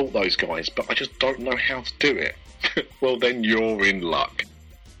to support those guys, but I just don't know how to do it? Well, then you're in luck.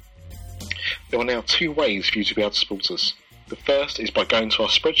 There are now 2 ways for you to be able to support us. The first is by going to our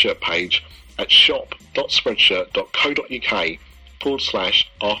Spreadshirt page at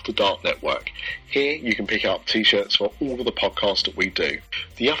shop.spreadshirt.co.uk/After Dark Network. Here you can pick up t-shirts for all of the podcasts that we do.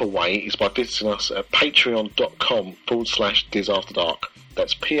 The other way is by visiting us at patreon.com/DizAfterDark.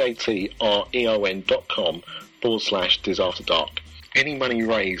 That's patreon.com/DizAfterDark. Any money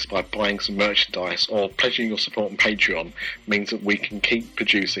raised by buying some merchandise or pledging your support on Patreon means that we can keep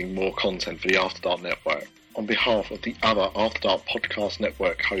producing more content for the After Dark Network. On behalf of the other After Dark Podcast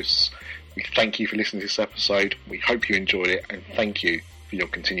Network hosts, we thank you for listening to this episode. We hope you enjoyed it, and thank you for your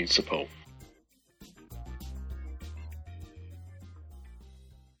continued support.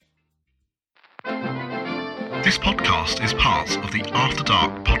 This podcast is part of the After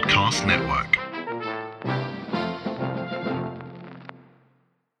Dark Podcast Network.